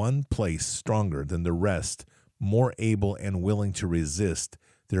was one place stronger than the rest, more able and willing to resist,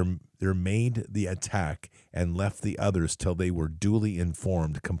 there made the attack and left the others till they were duly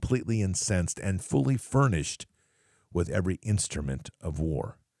informed, completely incensed, and fully furnished with every instrument of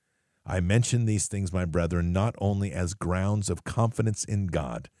war. I mention these things, my brethren, not only as grounds of confidence in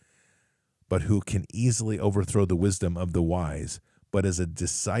God, but who can easily overthrow the wisdom of the wise, but as a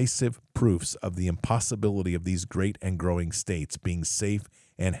decisive proofs of the impossibility of these great and growing states being safe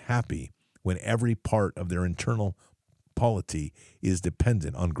and happy when every part of their internal polity is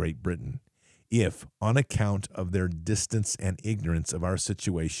dependent on Great Britain. If, on account of their distance and ignorance of our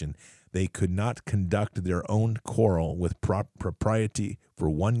situation, they could not conduct their own quarrel with propriety for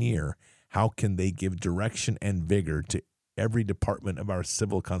 1 year, how can they give direction and vigor to every department of our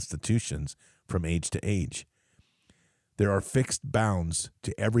civil constitutions from age to age? There are fixed bounds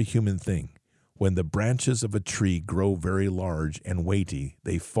to every human thing. When the branches of a tree grow very large and weighty,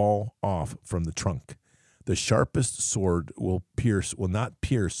 they fall off from the trunk. The sharpest sword will not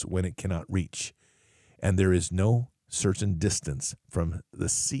pierce when it cannot reach, and there is no certain distance from the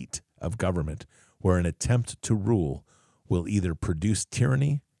seat of government where an attempt to rule will either produce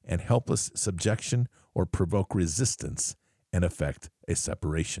tyranny and helpless subjection or provoke resistance and effect a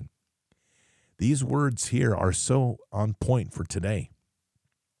separation. These words here are so on point for today.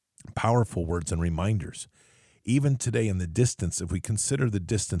 Powerful words and reminders. Even today in the distance, if we consider the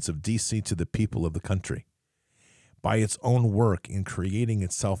distance of D.C. to the people of the country, by its own work in creating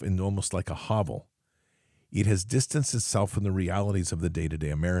itself in almost like a hovel, it has distanced itself from the realities of the day-to-day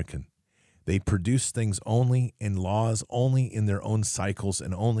American. They produce things only in laws, only in their own cycles,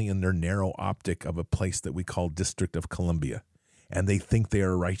 and only in their narrow optic of a place that we call District of Columbia, and they think they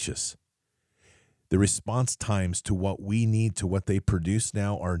are righteous. The response times to what we need to what they produce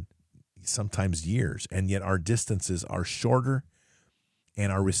now are sometimes years, and yet our distances are shorter and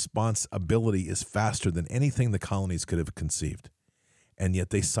our responsibility is faster than anything the colonies could have conceived. And yet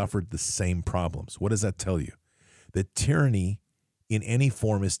they suffered the same problems. What does that tell you? That tyranny in any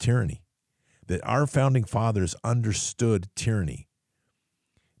form is tyranny. That our founding fathers understood tyranny.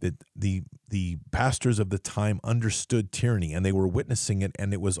 That the pastors of the time understood tyranny, and they were witnessing it,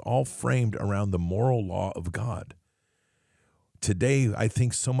 and it was all framed around the moral law of God. Today, I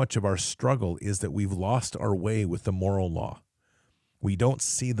think so much of our struggle is that we've lost our way with the moral law. We don't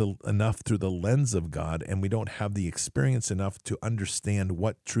see enough through the lens of God, and we don't have the experience enough to understand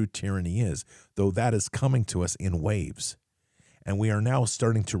what true tyranny is, though that is coming to us in waves. And we are now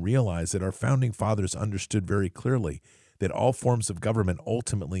starting to realize that our founding fathers understood very clearly that all forms of government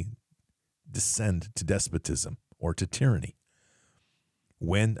ultimately descend to despotism or to tyranny.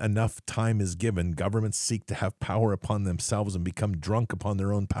 When enough time is given, governments seek to have power upon themselves and become drunk upon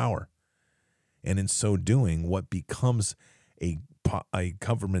their own power. And in so doing, what becomes a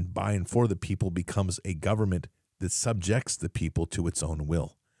government by and for the people becomes a government that subjects the people to its own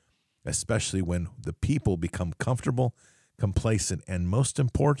will, especially when the people become comfortable, complacent, and most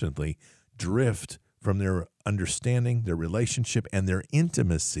importantly, drift from their understanding, their relationship, and their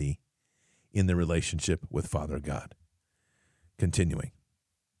intimacy in the relationship with Father God. Continuing.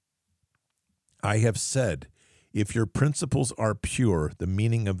 I have said, if your principles are pure, the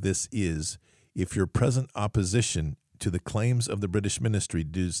meaning of this is, if your present opposition to the claims of the British ministry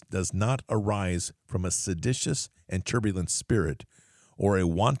does not arise from a seditious and turbulent spirit or a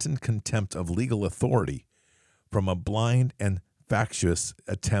wanton contempt of legal authority, from a blind and factious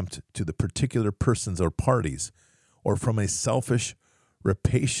attempt to the particular persons or parties, or from a selfish,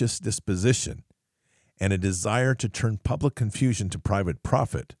 rapacious disposition and a desire to turn public confusion to private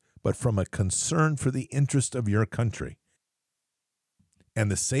profit, but from a concern for the interest of your country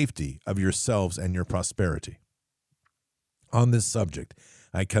and the safety of yourselves and your prosperity. On this subject,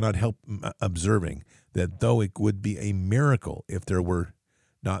 I cannot help observing that though it would be a miracle if there were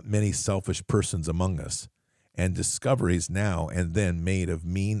not many selfish persons among us, and discoveries now and then made of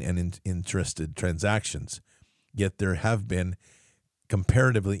mean and interested transactions, yet there have been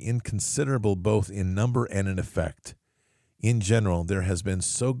comparatively inconsiderable both in number and in effect. In general, there has been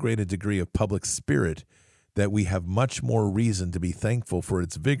so great a degree of public spirit that we have much more reason to be thankful for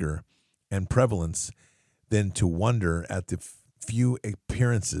its vigor and prevalence than to wonder at the few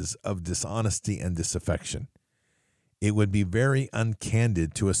appearances of dishonesty and disaffection. It would be very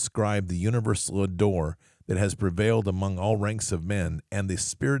uncandid to ascribe the universal ardor that has prevailed among all ranks of men and the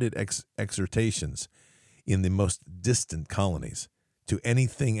spirited exhortations in the most distant colonies to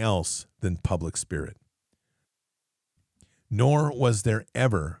anything else than public spirit. Nor was there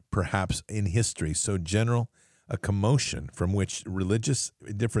ever, perhaps in history, so general a commotion from which religious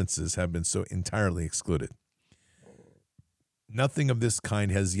differences have been so entirely excluded. Nothing of this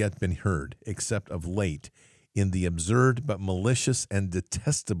kind has yet been heard, except of late, in the absurd but malicious and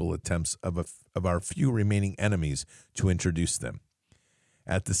detestable attempts of our few remaining enemies to introduce them.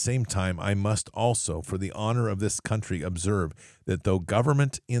 At the same time, I must also, for the honor of this country, observe that though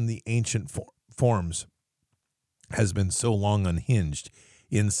government in the ancient forms has been so long unhinged,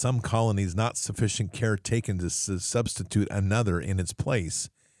 in some colonies not sufficient care taken to substitute another in its place,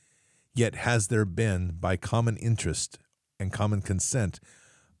 yet has there been, by common interest and common consent,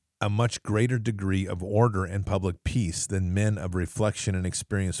 a much greater degree of order and public peace than men of reflection and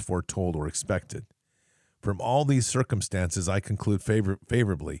experience foretold or expected. From all these circumstances, I conclude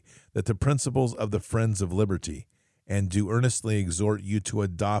favorably that the principles of the Friends of Liberty, and do earnestly exhort you to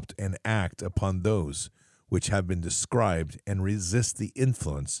adopt and act upon those which have been described, and resist the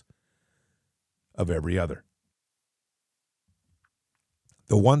influence of every other.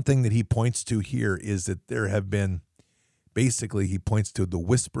 The one thing that he points to here is that there have been, basically he points to the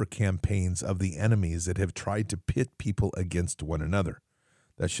whisper campaigns of the enemies that have tried to pit people against one another.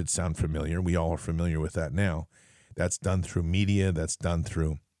 That should sound familiar. We all are familiar with that now. That's done through media. That's done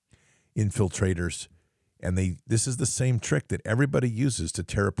through infiltrators. And this is the same trick that everybody uses to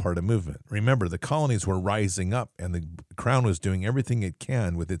tear apart a movement. Remember, the colonies were rising up, and the crown was doing everything it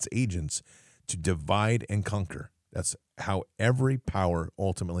can with its agents to divide and conquer. That's how every power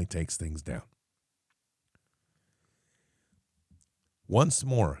ultimately takes things down. Once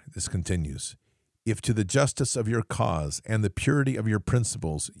more, this continues, if to the justice of your cause and the purity of your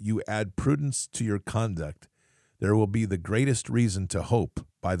principles you add prudence to your conduct, there will be the greatest reason to hope,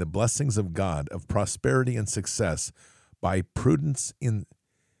 by the blessings of God, of prosperity and success, by prudence in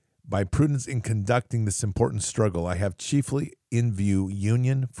conducting this important struggle. I have chiefly in view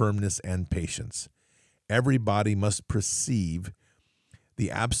union, firmness, and patience. Everybody must perceive the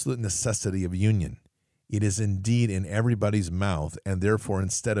absolute necessity of union. It is indeed in everybody's mouth, and therefore,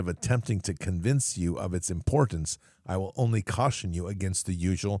 instead of attempting to convince you of its importance, I will only caution you against the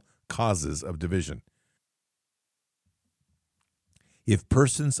usual causes of division. If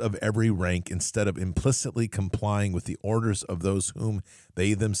persons of every rank, instead of implicitly complying with the orders of those whom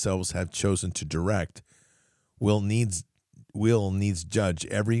they themselves have chosen to direct, will needs judge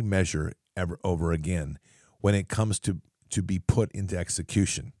every measure ever over again when it comes to be put into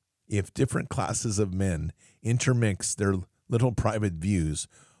execution. If different classes of men intermix their little private views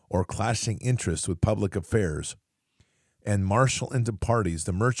or clashing interests with public affairs, and marshal into parties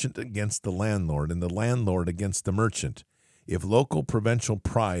the merchant against the landlord and the landlord against the merchant, if local provincial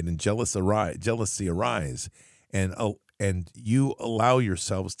pride and jealousy arise, and you allow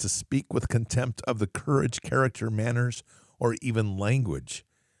yourselves to speak with contempt of the courage, character, manners, or even language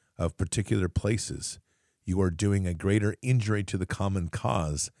of particular places, you are doing a greater injury to the common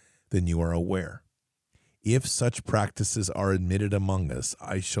cause than you are aware. If such practices are admitted among us,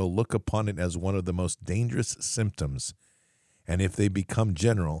 I shall look upon it as one of the most dangerous symptoms, and if they become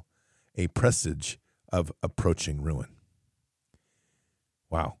general, a presage of approaching ruin.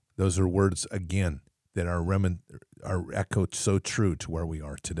 Wow, those are words, again, that are echoed so true to where we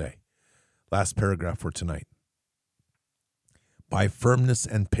are today. Last paragraph for tonight. By firmness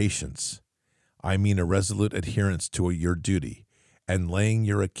and patience, I mean a resolute adherence to your duty, and laying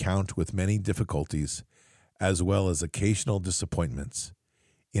your account with many difficulties, as well as occasional disappointments.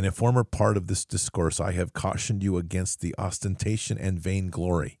 In a former part of this discourse, I have cautioned you against the ostentation and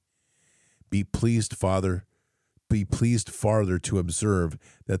vainglory. Be pleased farther to observe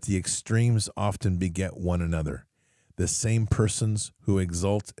that the extremes often beget one another. The same persons who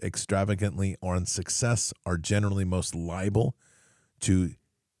exult extravagantly on success are generally most liable to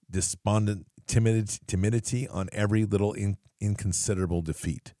despondent timidity on every little inconsiderable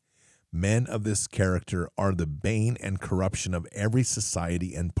defeat. Men of this character are the bane and corruption of every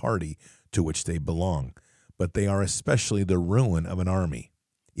society and party to which they belong, but they are especially the ruin of an army,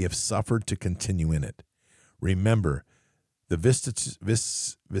 if suffered to continue in it. Remember the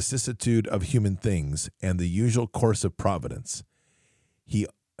vicissitude of human things and the usual course of providence.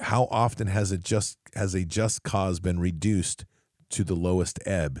 How often has a just cause been reduced to the lowest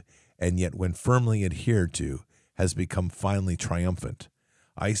ebb, and yet when firmly adhered to, has become finally triumphant.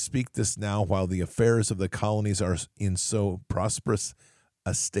 I speak this now while the affairs of the colonies are in so prosperous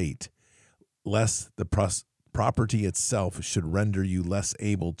a state, lest the property itself should render you less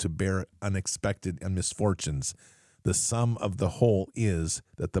able to bear unexpected and misfortunes. The sum of the whole is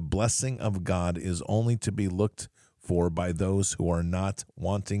that the blessing of God is only to be looked for by those who are not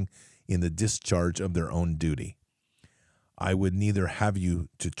wanting in the discharge of their own duty. I would neither have you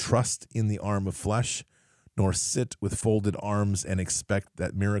to trust in the arm of flesh, nor sit with folded arms and expect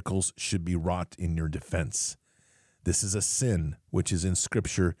that miracles should be wrought in your defense. This is a sin which is in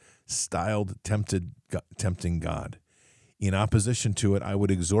Scripture styled tempting God. In opposition to it, I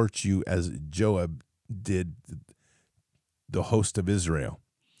would exhort you as Joab did the host of Israel,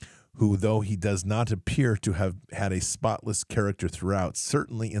 who, though he does not appear to have had a spotless character throughout,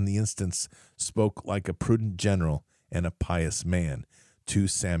 certainly in the instance spoke like a prudent general and a pious man. 2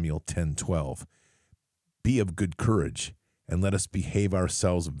 Samuel 10:12. Be of good courage, and let us behave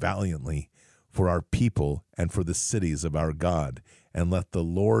ourselves valiantly for our people and for the cities of our God, and let the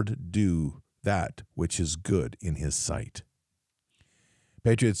Lord do that which is good in his sight.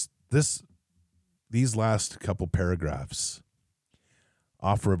 Patriots, these last couple paragraphs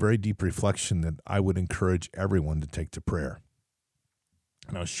offer a very deep reflection that I would encourage everyone to take to prayer.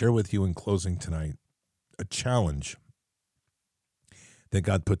 And I'll share with you in closing tonight a challenge that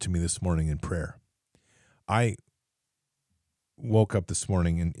God put to me this morning in prayer. I woke up this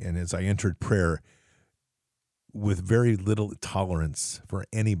morning and as I entered prayer with very little tolerance for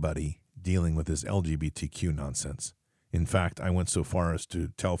anybody dealing with this LGBTQ nonsense. In fact, I went so far as to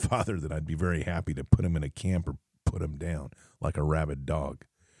tell Father that I'd be very happy to put him in a camp or put him down like a rabid dog.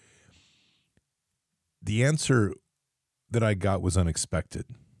 The answer that I got was unexpected,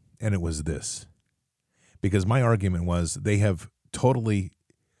 and it was this. Because my argument was they have totally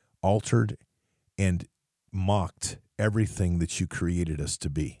altered and mocked everything that you created us to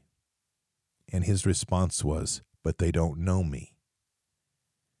be. And his response was, but they don't know me.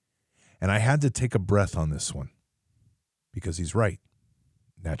 And I had to take a breath on this one because he's right,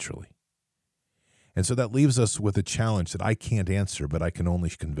 naturally. And so that leaves us with a challenge that I can't answer, but I can only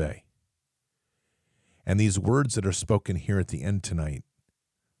convey. And these words that are spoken here at the end tonight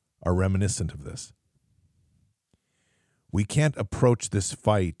are reminiscent of this. We can't approach this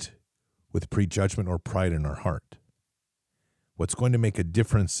fight with prejudgment or pride in our heart. What's going to make a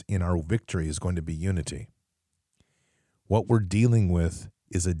difference in our victory is going to be unity. What we're dealing with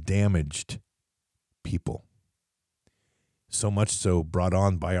is a damaged people. So much so brought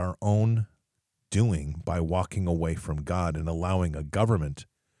on by our own doing, by walking away from God and allowing a government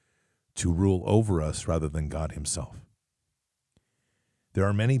to rule over us rather than God himself. There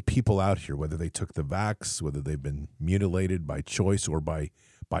are many people out here, whether they took the vax, whether they've been mutilated by choice or by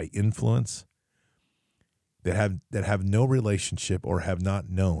influence, that have no relationship or have not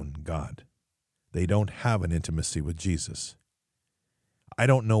known God. They don't have an intimacy with Jesus. I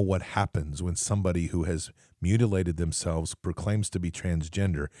don't know what happens when somebody who has mutilated themselves, proclaims to be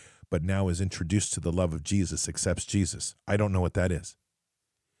transgender, but now is introduced to the love of Jesus, accepts Jesus. I don't know what that is.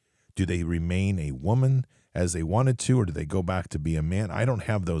 Do they remain a woman as they wanted to, or do they go back to be a man? I don't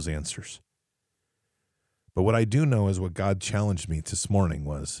have those answers. But what I do know is what God challenged me this morning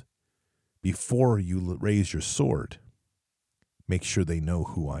was, before you raise your sword, make sure they know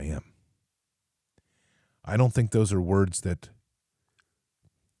who I am. I don't think those are words that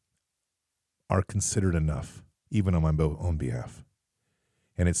are considered enough, even on my own behalf.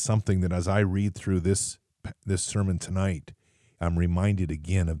 And it's something that as I read through this sermon tonight, I'm reminded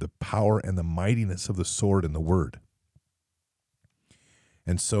again of the power and the mightiness of the sword and the word.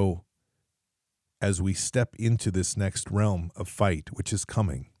 And so, as we step into this next realm of fight, which is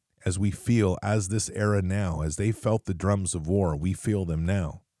coming, as we feel, as this era now, as they felt the drums of war, we feel them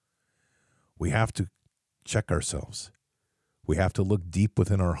now. We have to check ourselves. We have to look deep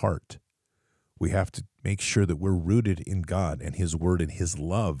within our heart. We have to make sure that we're rooted in God and his word and his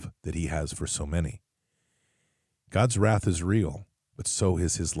love that he has for so many. God's wrath is real, but so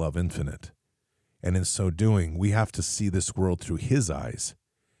is his love infinite. And in so doing, we have to see this world through his eyes.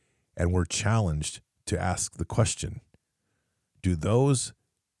 And we're challenged to ask the question, do those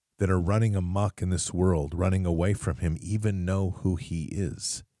that are running amok in this world, running away from him, even know who he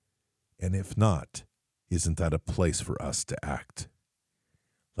is? And if not, isn't that a place for us to act?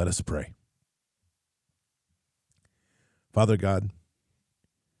 Let us pray. Father God,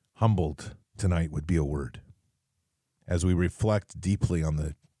 humbled tonight would be a word. As we reflect deeply on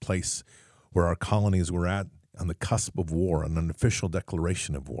the place where our colonies were at, on the cusp of war, on an official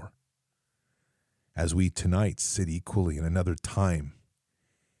declaration of war. As we tonight sit equally in another time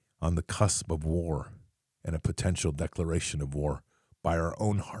on the cusp of war and a potential declaration of war by our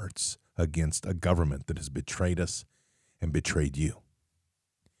own hearts against a government that has betrayed us and betrayed you.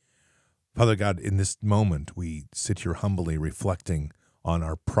 Father God, in this moment, we sit here humbly reflecting on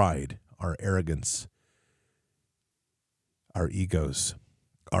our pride, our arrogance, our egos,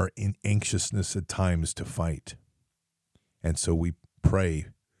 our anxiousness at times to fight. And so we pray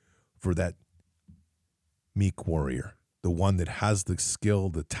for that meek warrior, the one that has the skill,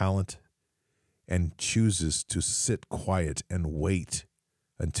 the talent, and chooses to sit quiet and wait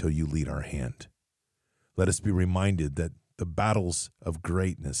until you lead our hand. Let us be reminded that the battles of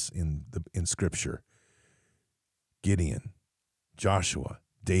greatness in Scripture, Gideon, Joshua,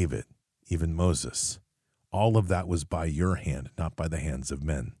 David, even Moses, all of that was by your hand, not by the hands of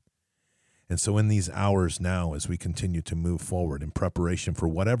men. And so in these hours now, as we continue to move forward in preparation for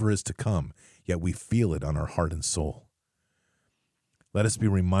whatever is to come, yet we feel it on our heart and soul, let us be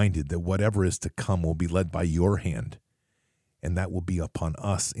reminded that whatever is to come will be led by your hand, and that will be upon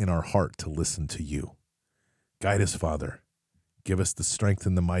us in our heart to listen to you. Guide us, Father. Give us the strength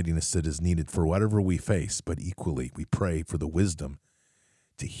and the mightiness that is needed for whatever we face, but equally we pray for the wisdom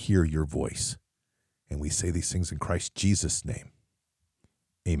to hear your voice. And we say these things in Christ Jesus' name.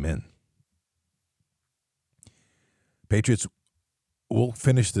 Amen. Patriots, we'll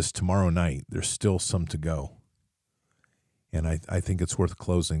finish this tomorrow night. There's still some to go. And I think it's worth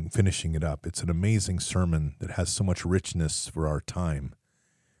finishing it up. It's an amazing sermon that has so much richness for our time.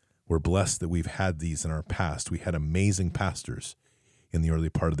 We're blessed that we've had these in our past. We had amazing pastors in the early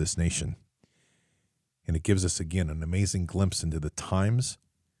part of this nation. And it gives us, again, an amazing glimpse into the times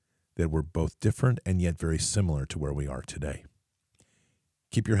that were both different and yet very similar to where we are today.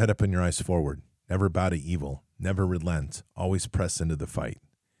 Keep your head up and your eyes forward. Never bow to evil. Never relent. Always press into the fight.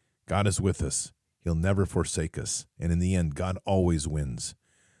 God is with us. He'll never forsake us. And in the end, God always wins.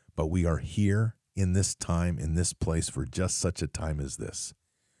 But we are here in this time, in this place, for just such a time as this.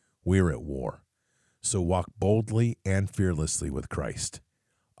 We're at war. So walk boldly and fearlessly with Christ.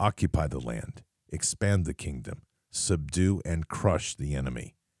 Occupy the land. Expand the kingdom. Subdue and crush the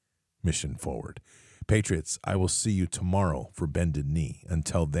enemy. Mission forward. Patriots, I will see you tomorrow for Bended Knee.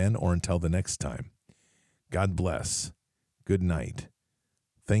 Until then, or until the next time, God bless. Good night.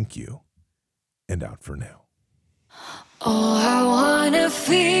 Thank you. And out for now. Oh, I wanna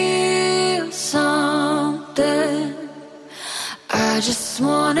feel something. I just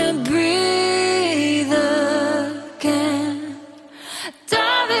wanna breathe again.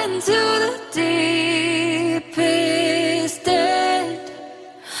 Dive into the deepest end.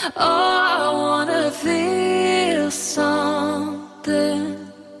 Oh, I wanna feel something.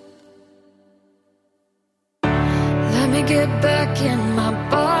 Let me get back in my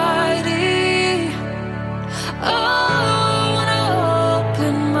body. Oh, I wanna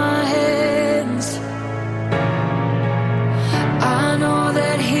open my hands. I know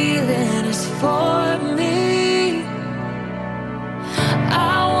that healing is for me.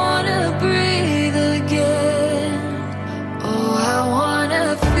 I wanna breathe again. Oh, I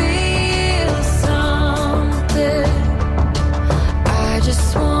wanna feel something. I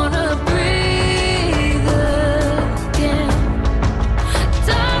just wanna breathe again.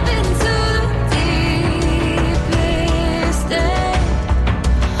 Dive into the deepest end.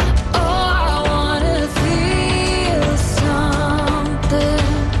 Oh, I wanna feel something.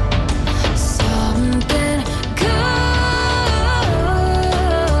 Something good.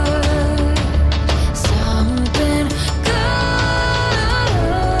 Something good.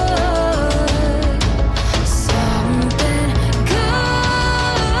 Something good.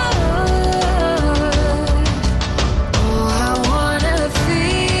 Oh, I wanna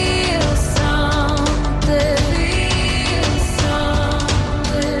feel something. Feel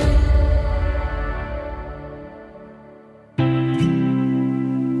something.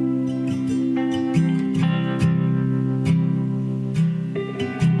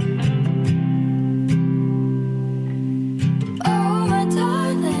 Oh, my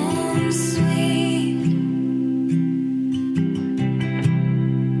darling, sweet.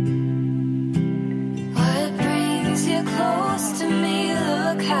 What brings you close to me?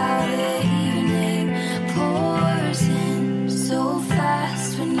 Look how the evening pours in so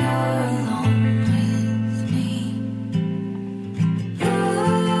fast when you're